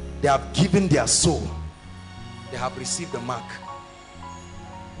 They have given their soul. They have received the mark.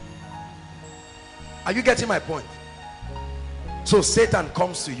 Are you getting my point? So Satan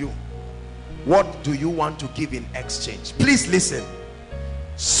comes to you. What do you want to give in exchange? Please listen.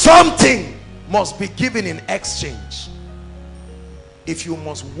 Something must be given in exchange if you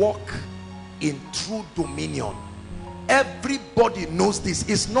must walk in true dominion. Everybody knows this.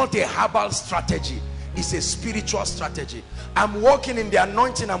 It's not a herbal strategy. It's a spiritual strategy. I'm walking in the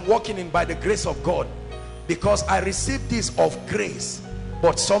anointing. I'm walking in by the grace of God, because I received this of grace,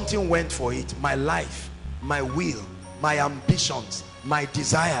 but something went for it. My life, my will, my ambitions, my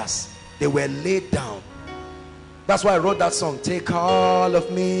desires, they were laid down. That's why I wrote that song. Take all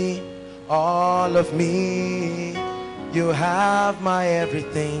of me, you have my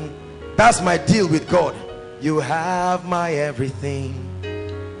everything. That's my deal with God. You have my everything.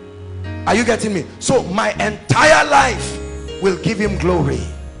 Are you getting me? So my entire life will give him glory.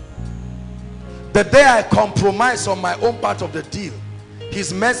 The day I compromise on my own part of the deal,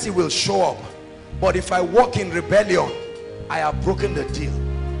 his mercy will show up. But if I walk in rebellion, I have broken the deal.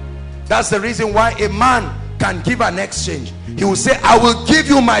 That's the reason why a man can give an exchange. He will say, I will give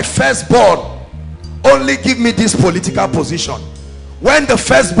you my firstborn, only give me this political position. When the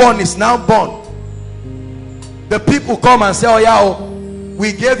firstborn is now born, the people come and say, oh yeah,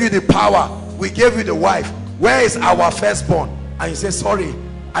 we gave you the power, we gave you the wife, where is our firstborn? And you say, sorry,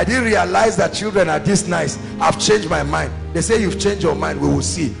 I didn't realize that children are this nice. I've changed my mind. They say, you've changed your mind, we will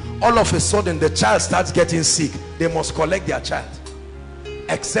see. All of a sudden the child starts getting sick. They must collect their child,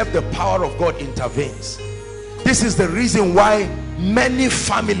 except the power of God intervenes. This is the reason why many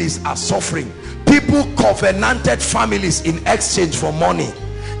families are suffering. People covenanted families in exchange for money.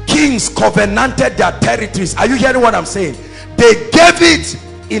 Kings covenanted their territories. Are you hearing what I'm saying? They gave it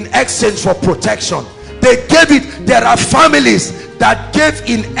in exchange for protection. They gave it. There are families that gave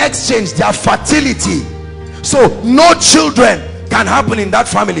in exchange their fertility, so no children can happen in that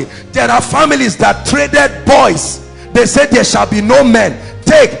family. There are families that traded boys. They said there shall be no men.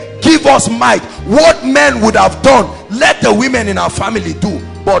 Take, give us might. What men would have done, let the women in our family do,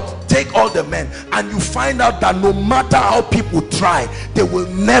 but take all the men. And you find out that no matter how people try, they will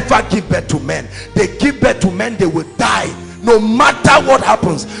never give birth to men. They give birth to men, they will die. No matter what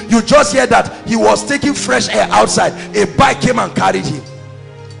happens. You just hear that he was taking fresh air outside, a bike came and carried him.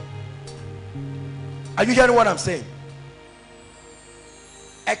 Are you hearing what I'm saying?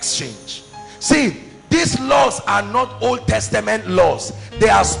 Exchange. See, these laws are not Old Testament laws. They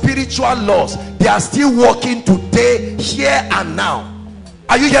are spiritual laws. They are still working today, here and now.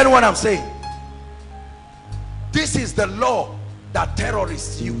 Are you hearing what I'm saying? This is the law that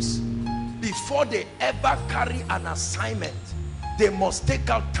terrorists use. Before they ever carry an assignment, they must take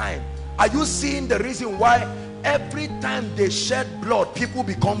out time. Are you seeing the reason why every time they shed blood, people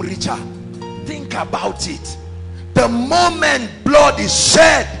become richer? Think about it. The moment blood is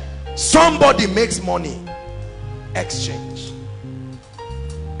shed, somebody makes money. Exchange.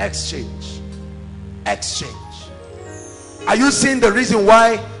 Exchange. Exchange. Are you seeing the reason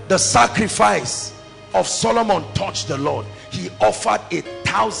why the sacrifice of Solomon touched the Lord? He offered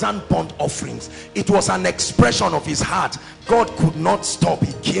 1,000 burnt offerings. It was an expression of his heart. God could not stop.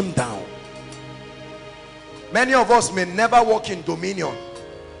 He came down. Many of us may never walk in dominion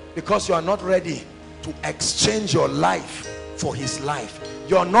because you are not ready to exchange your life for his life.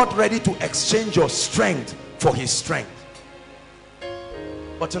 You are not ready to exchange your strength for his strength.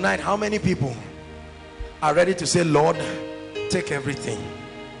 But tonight, how many people are ready to say, Lord, take everything?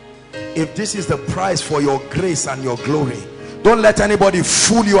 If this is the price for your grace and your glory, don't let anybody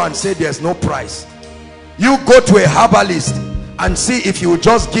fool you and say there's no price. You go to a herbalist and see if he will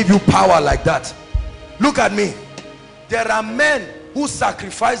just give you power like that. Look at me. There are men who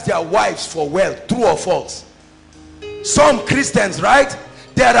sacrifice their wives for wealth. True or false? Some Christians, right?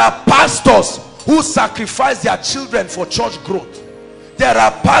 There are pastors who sacrifice their children for church growth. There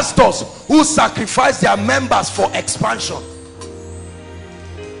are pastors who sacrifice their members for expansion.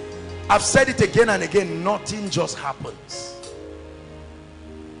 I've said it again and again, nothing just happens.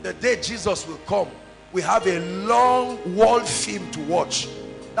 The day Jesus will come, we have a long world film to watch.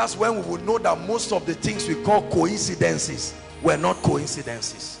 That's when we will know that most of the things we call coincidences were not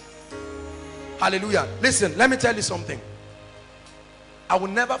coincidences. Hallelujah. Listen, let me tell you something. I will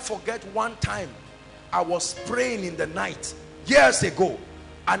never forget one time I was praying in the night years ago,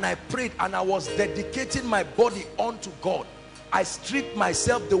 and I prayed and I was dedicating my body unto God. I stripped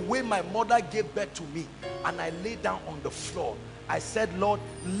myself the way my mother gave birth to me, and I lay down on the floor. I said, Lord,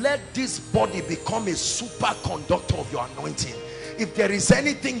 let this body become a superconductor of your anointing. If there is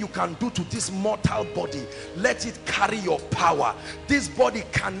anything you can do to this mortal body, let it carry your power. This body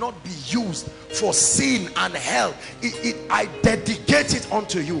cannot be used for sin and hell. I dedicate it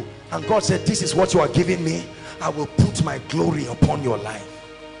unto you. And God said, this is what you are giving me. I will put my glory upon your life.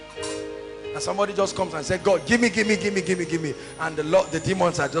 And somebody just comes and says, God, give me. And the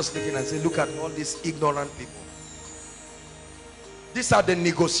demons are just looking and say, look at all these ignorant people. These are the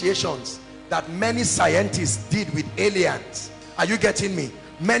negotiations that many scientists did with aliens. Are you getting me?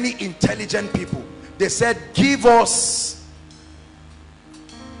 Many intelligent people. They said, give us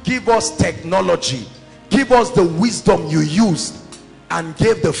technology. Give us the wisdom you used and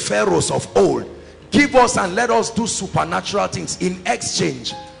gave the pharaohs of old. Give us and let us do supernatural things. In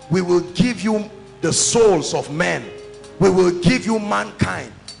exchange, we will give you the souls of men. We will give you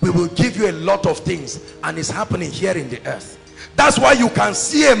mankind. We will give you a lot of things. And it's happening here in the earth. That's why you can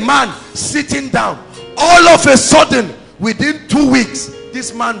see a man sitting down. All of a sudden, within 2 weeks,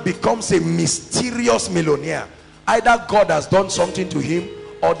 this man becomes a mysterious millionaire. Either God has done something to him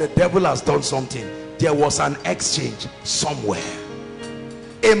or the devil has done something. There was an exchange somewhere.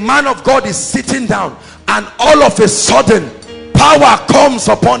 A man of God is sitting down, and all of a sudden power comes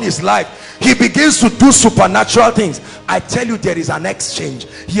upon his life. He begins to do supernatural things. I tell you, there is an exchange.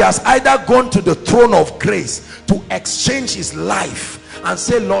 He has either gone to the throne of grace to exchange his life and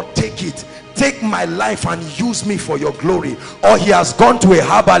say, Lord, take it, take my life and use me for your glory. Or he has gone to a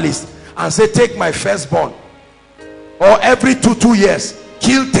herbalist and say, take my firstborn, or every two years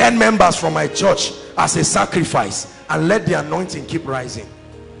kill 10 members from my church as a sacrifice, and let the anointing keep rising.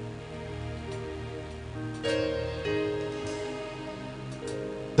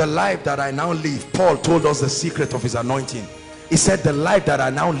 The life that I now live, Paul told us the secret of his anointing. He said, the life that I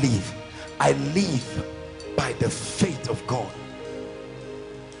now live, I live by the faith of God.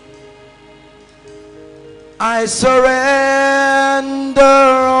 I surrender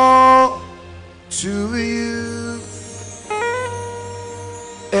all to you.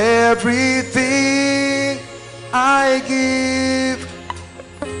 Everything I give.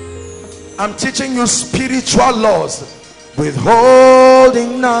 I'm teaching you spiritual laws.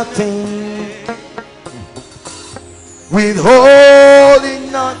 Withholding nothing.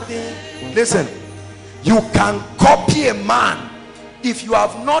 Withholding nothing. Listen, you can copy a man. If you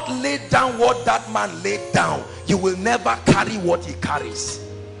have not laid down what that man laid down, you will never carry what he carries.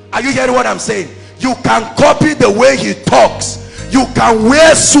 Are you hearing what I'm saying? You can copy the way he talks. You can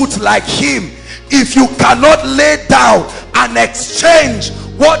wear suits like him. If you cannot lay down and exchange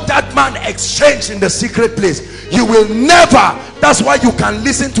what that man exchanged in the secret place, you will never. That's why you can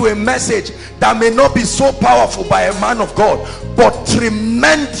listen to a message that may not be so powerful by a man of God, but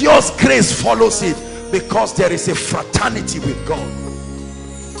tremendous grace follows it, because there is a fraternity with God.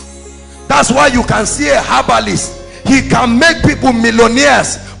 That's why you can see a herbalist. He can make people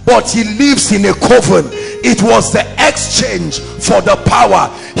millionaires, but he lives in a coven. It was the exchange for the power.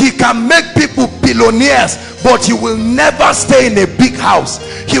 He can make people billionaires, but he will never stay in a big house.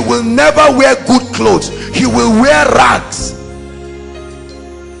 He will never wear good clothes. He will wear rags.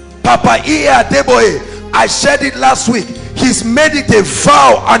 Papa Iya Deboe, I shared it last week. He's made it a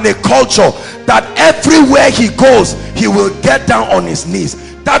vow and a culture that everywhere he goes, he will get down on his knees.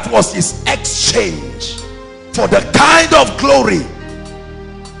 That was his exchange for the kind of glory.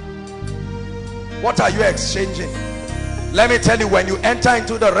 What are you exchanging? Let me tell you, when you enter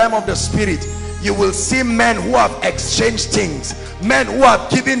into the realm of the spirit, you will see men who have exchanged things. Men who have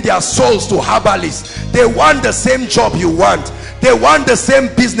given their souls to herbalists. They want the same job you want. They want the same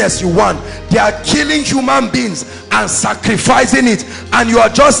business you want. They are killing human beings and sacrificing it, and you are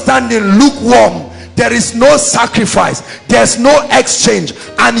just standing lukewarm. There is no sacrifice, there's no exchange,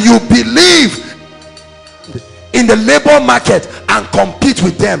 and you believe in the labor market and compete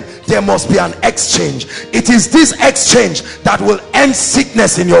with them. There must be an exchange. It is this exchange that will end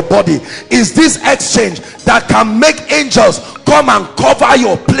sickness in your body. Is this exchange that can make angels come and cover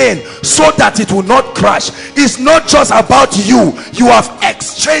your plane so that it will not crash. It's not just about you. You have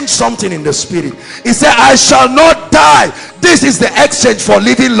exchanged something in the spirit. He said, I shall not die. This is the exchange for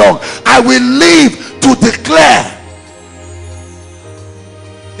living long. I will live to declare.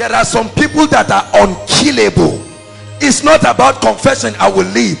 There are some people that are unkillable. It's not about confession, I will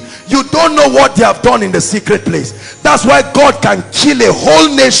live. You don't know what they have done in the secret place. That's why God can kill a whole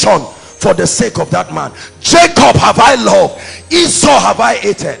nation for the sake of that man. Jacob have I loved, Esau have I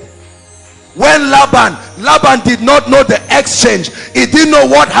hated. When Laban did not know the exchange, he didn't know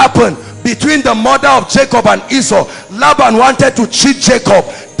what happened between the mother of Jacob and Esau. Laban wanted to cheat Jacob.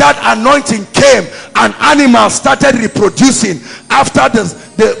 That anointing came and animals started reproducing after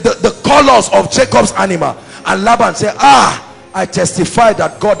the colors of Jacob's animal. And Laban said, I testify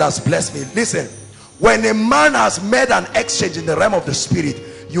that God has blessed me. Listen, when a man has made an exchange in the realm of the spirit,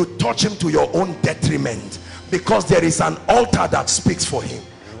 you touch him to your own detriment, because there is an altar that speaks for him.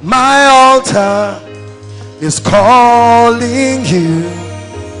 My altar is calling you,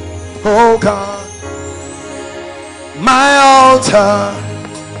 oh God. My altar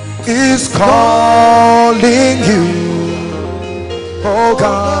is calling you, oh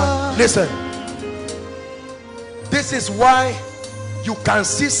God. Listen, this is why you can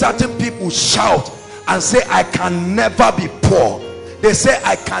see certain people shout and say, I can never be poor. They say,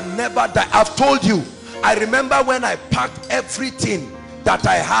 I can never die. I've told you, I remember when I packed everything that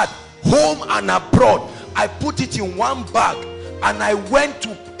I had, home and abroad, I put it in one bag and I went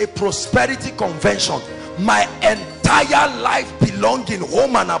to a prosperity convention. My entire life belonging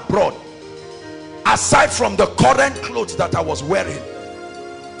home and abroad, aside from the current clothes that I was wearing.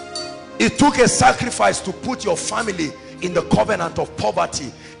 It took a sacrifice to put your family in the covenant of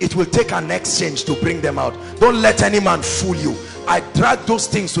poverty. It will take an exchange to bring them out. Don't let any man fool you. I dragged those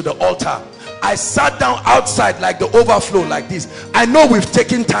things to the altar. I sat down outside like the overflow like this. I know we've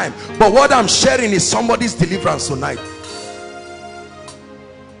taken time, but what I'm sharing is somebody's deliverance tonight.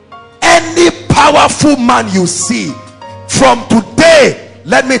 Any powerful man you see from today,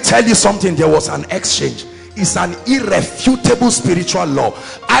 let me tell you something, there was an exchange. It's an irrefutable spiritual law,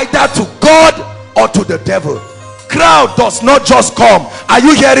 either to God or to the devil. Crowd does not just come. Are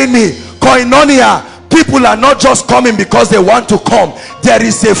you hearing me? Koinonia, people are not just coming because they want to come. There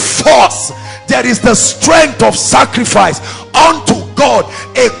is a force, there is the strength of sacrifice unto God,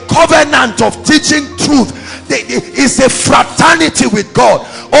 a covenant of teaching truth. It's a fraternity with God.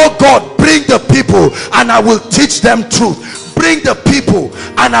 Oh God, bring the people and I will teach them truth. bring the people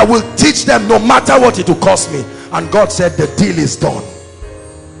and I will teach them no matter what it will cost me. And God said the deal is done.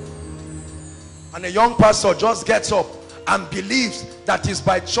 And a young pastor just gets up and believes that is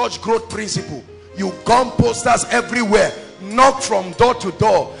by church growth principle. You gum posters everywhere, knock from door to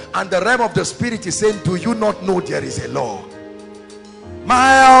door, and the realm of the spirit is saying, do you not know there is a law?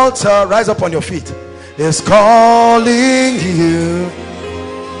 My altar, rise up on your feet, is calling you,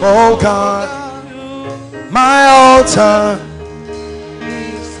 oh God. My altar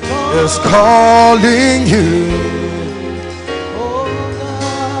is calling you,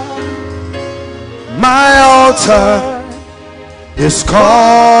 my altar is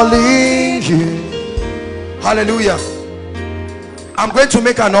calling you. Hallelujah. I'm going to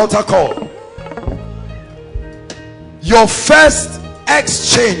make an altar call. Your first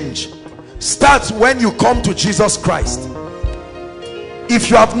exchange starts when you come to Jesus Christ. If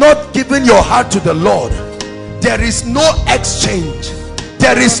you have not given your heart to the Lord, there is no exchange.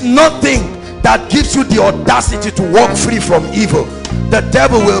 There is nothing that gives you the audacity to walk free from evil. The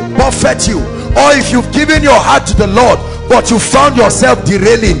devil will buffet you. Or if you've given your heart to the Lord but you found yourself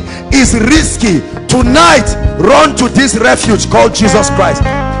derailing, it's risky. Tonight, run to this refuge called Jesus Christ.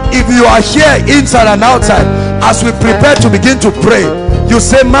 If you are here inside and outside, as we prepare to begin to pray, you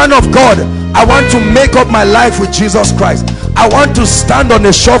say, man of God, I want to make up my life with Jesus Christ. I want to stand on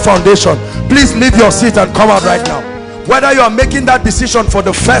a sure foundation. Please leave your seat and come out right now. Whether you are making that decision for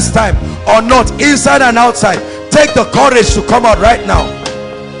the first time or not, inside and outside, take the courage to come out right now.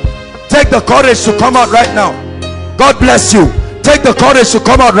 Take the courage to come out right now. God bless you. Take the courage to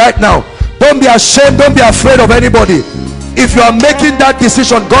come out right now. Don't be ashamed. Don't be afraid of anybody. If you are making that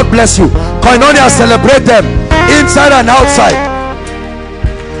decision, God bless you. Koinonia, celebrate them inside and outside.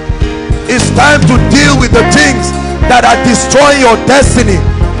 It's time to deal with the things that are destroying your destiny.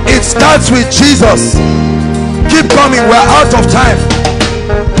 It starts with Jesus. Keep coming. We're out of time.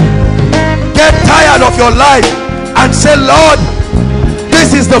 Get tired of your life and say, Lord,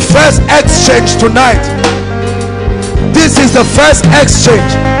 this is the first exchange tonight. This is the first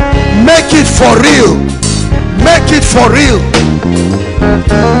exchange. Make it for real. Make it for real.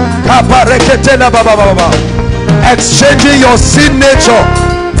 Exchanging your sin nature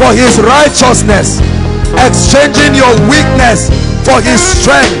for his righteousness. Exchanging your weakness for his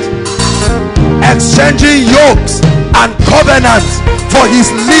strength. Exchanging yokes and covenants for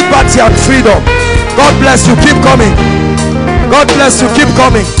his liberty and freedom. God bless you. Keep coming. God bless you. Keep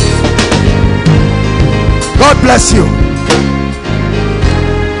coming. God bless you.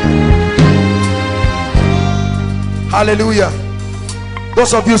 Hallelujah.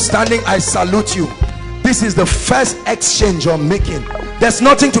 Those of you standing, I salute you. This is the first exchange you're making. There's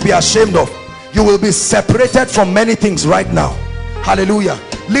nothing to be ashamed of. You will be separated from many things right now. Hallelujah.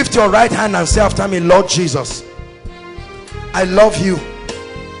 Lift your right hand and say after me, Lord Jesus, I love you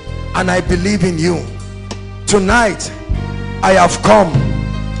and I believe in you. Tonight I have come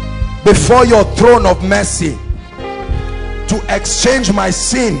before your throne of mercy to exchange my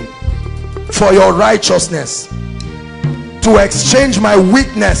sin for your righteousness, to exchange my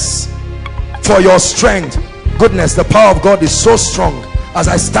weakness for your strength. Goodness, the power of God is so strong. As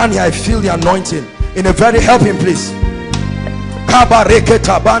I stand here, I feel the anointing. In a very, help him please.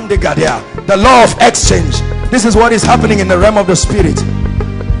 The law of exchange. This is what is happening in the realm of the spirit.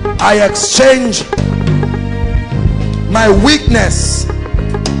 I exchange my weakness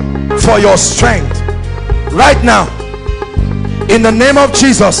for your strength. Right now, in the name of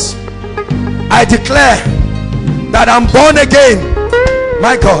Jesus, I declare that I'm born again.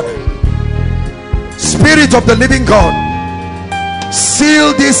 My God, Spirit of the living God,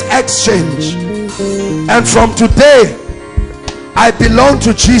 seal this exchange, and from today I belong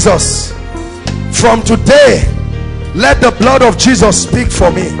to Jesus. From today, let the blood of Jesus speak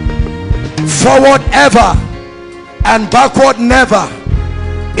for me. Forward ever and backward never,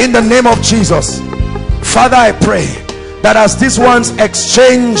 in the name of Jesus. Father, I pray that as these ones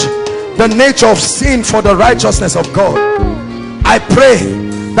exchange the nature of sin for the righteousness of God, I pray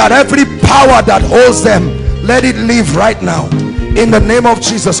that every power that holds them, let it leave right now in the name of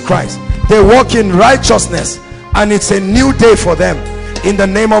Jesus Christ. They walk in righteousness and it's a new day for them in the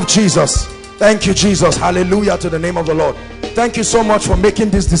name of Jesus. Thank you, Jesus. Hallelujah to the name of the Lord. Thank you so much for making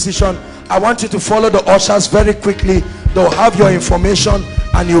this decision. I want you to follow the ushers very quickly. They'll have your information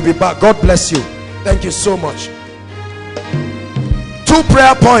and you'll be back. God bless you. Thank you so much. 2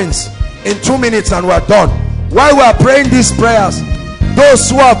 prayer points in 2 minutes and we're done. While we are praying these prayers, those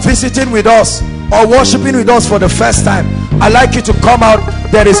who are visiting with us or worshiping with us for the first time, I'd like you to come out.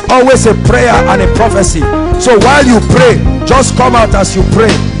 There is always a prayer and a prophecy. So while you pray, just come out as you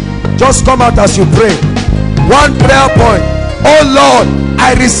pray. Just come out as you pray. 1 prayer point. Oh Lord,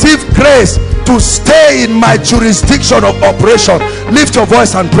 I receive grace to stay in my jurisdiction of operation. Lift your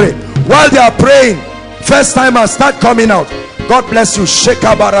voice and pray. While they are praying, first timers start coming out. God bless you.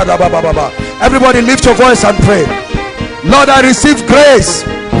 Everybody lift your voice and pray. Lord, I receive grace.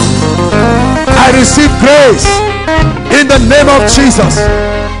 I receive grace in the name of Jesus.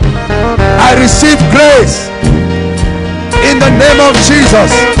 I receive grace in the name of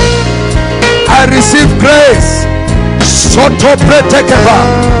Jesus. I receive grace.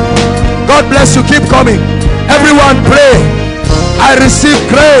 God bless you. Keep coming. Everyone pray. I receive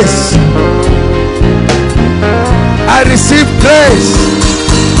grace. I receive grace.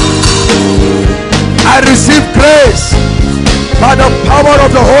 I receive grace by the power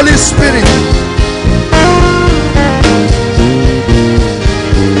of the Holy Spirit.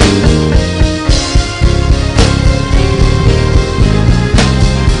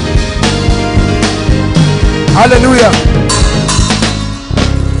 Hallelujah.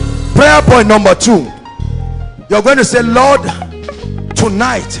 Prayer point number 2. You're going to say, Lord,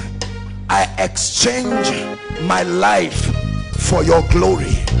 tonight I exchange my life for your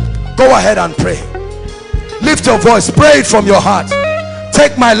glory. Go ahead and pray. Lift your voice. Pray it from your heart.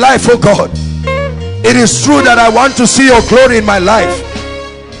 Take my life, oh God. It is true that I want to see your glory in my life,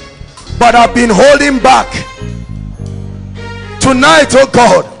 but I've been holding back. Tonight, oh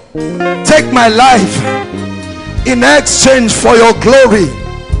God, take my life in exchange for your glory,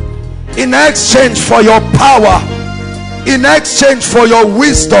 in exchange for your power, in exchange for your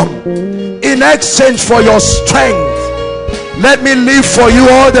wisdom, in exchange for your strength. Let me live for you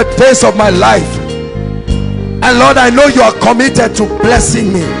all the days of my life. And Lord, I know you are committed to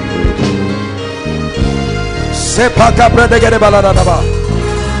blessing me.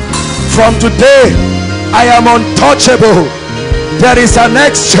 From today, I am untouchable. There is an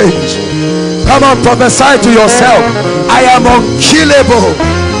exchange. Come on, prophesy to yourself. I am unkillable.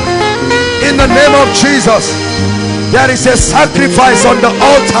 In the name of Jesus, there is a sacrifice on the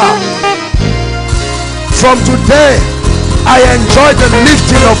altar. From today, I enjoy the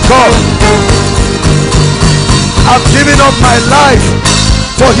lifting of God. I've given up my life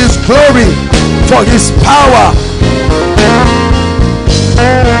for his glory, for his power.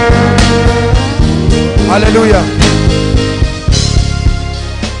 Hallelujah.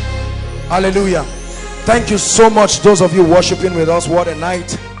 Hallelujah. Thank you so much, those of you worshiping with us. What a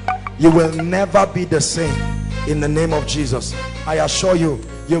night. You will never be the same in the name of Jesus. I assure you,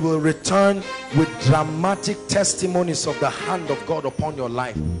 you will return with dramatic testimonies of the hand of God upon your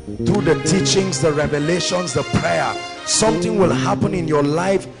life. Through the teachings, the revelations, the prayer, something will happen in your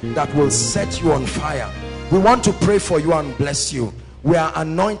life that will set you on fire. We want to pray for you and bless you. We are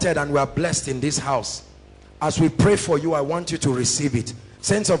anointed and we are blessed in this house. As we pray for you, I want you to receive it.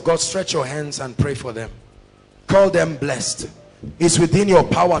 Saints of God, stretch your hands and pray for them. Call them blessed. It's within your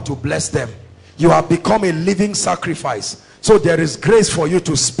power to bless them. You have become a living sacrifice. So there is grace for you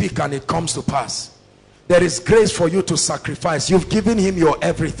to speak and it comes to pass. There is grace for you to sacrifice. You've given him your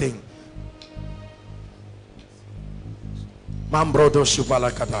everything.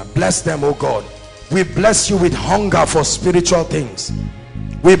 Bless them, oh God. We bless you with hunger for spiritual things.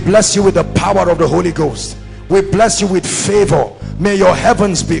 We bless you with the power of the Holy Ghost. We bless you with favor. May your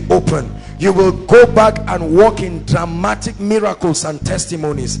heavens be open. You will go back and walk in dramatic miracles and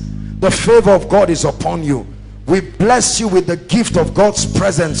testimonies. The favor of God is upon you. We bless you with the gift of God's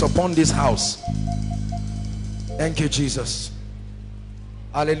presence upon this house. Thank you, Jesus.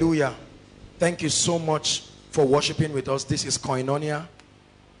 Hallelujah. Thank you so much for worshiping with us. This is Koinonia.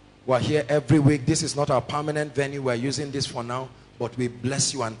 We're here every week. This is not our permanent venue. We're using this for now, but we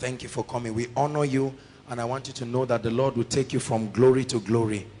bless you and thank you for coming. We honor you, and I want you to know that the Lord will take you from glory to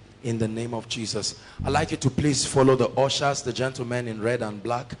glory in the name of Jesus. I'd like you to please follow the ushers, the gentlemen in red and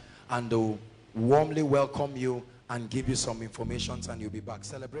black, and they'll warmly welcome you and give you some information, and you'll be back.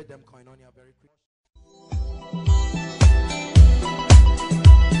 Celebrate them, Koinonia, very quickly.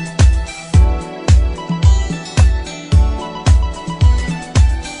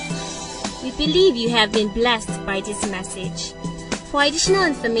 We believe you have been blessed by this message. For additional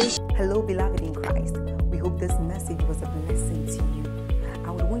information, Hello, beloved in Christ. We hope this message was a blessing to you.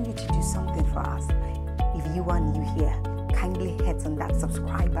 I would want you to do something for us. If you are new here, kindly hit on that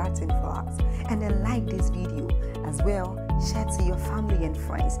subscribe button for us, and then like this video as well. Share to your family and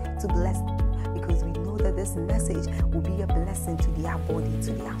friends to bless them, because we know that this message will be a blessing to their body,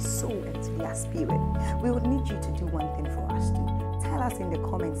 to their soul, and to their spirit. We would need you to do one thing for us too. Tell us in the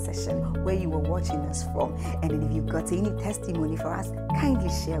comment section where you were watching us from, and then if you've got any testimony for us, kindly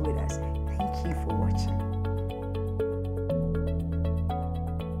share with us.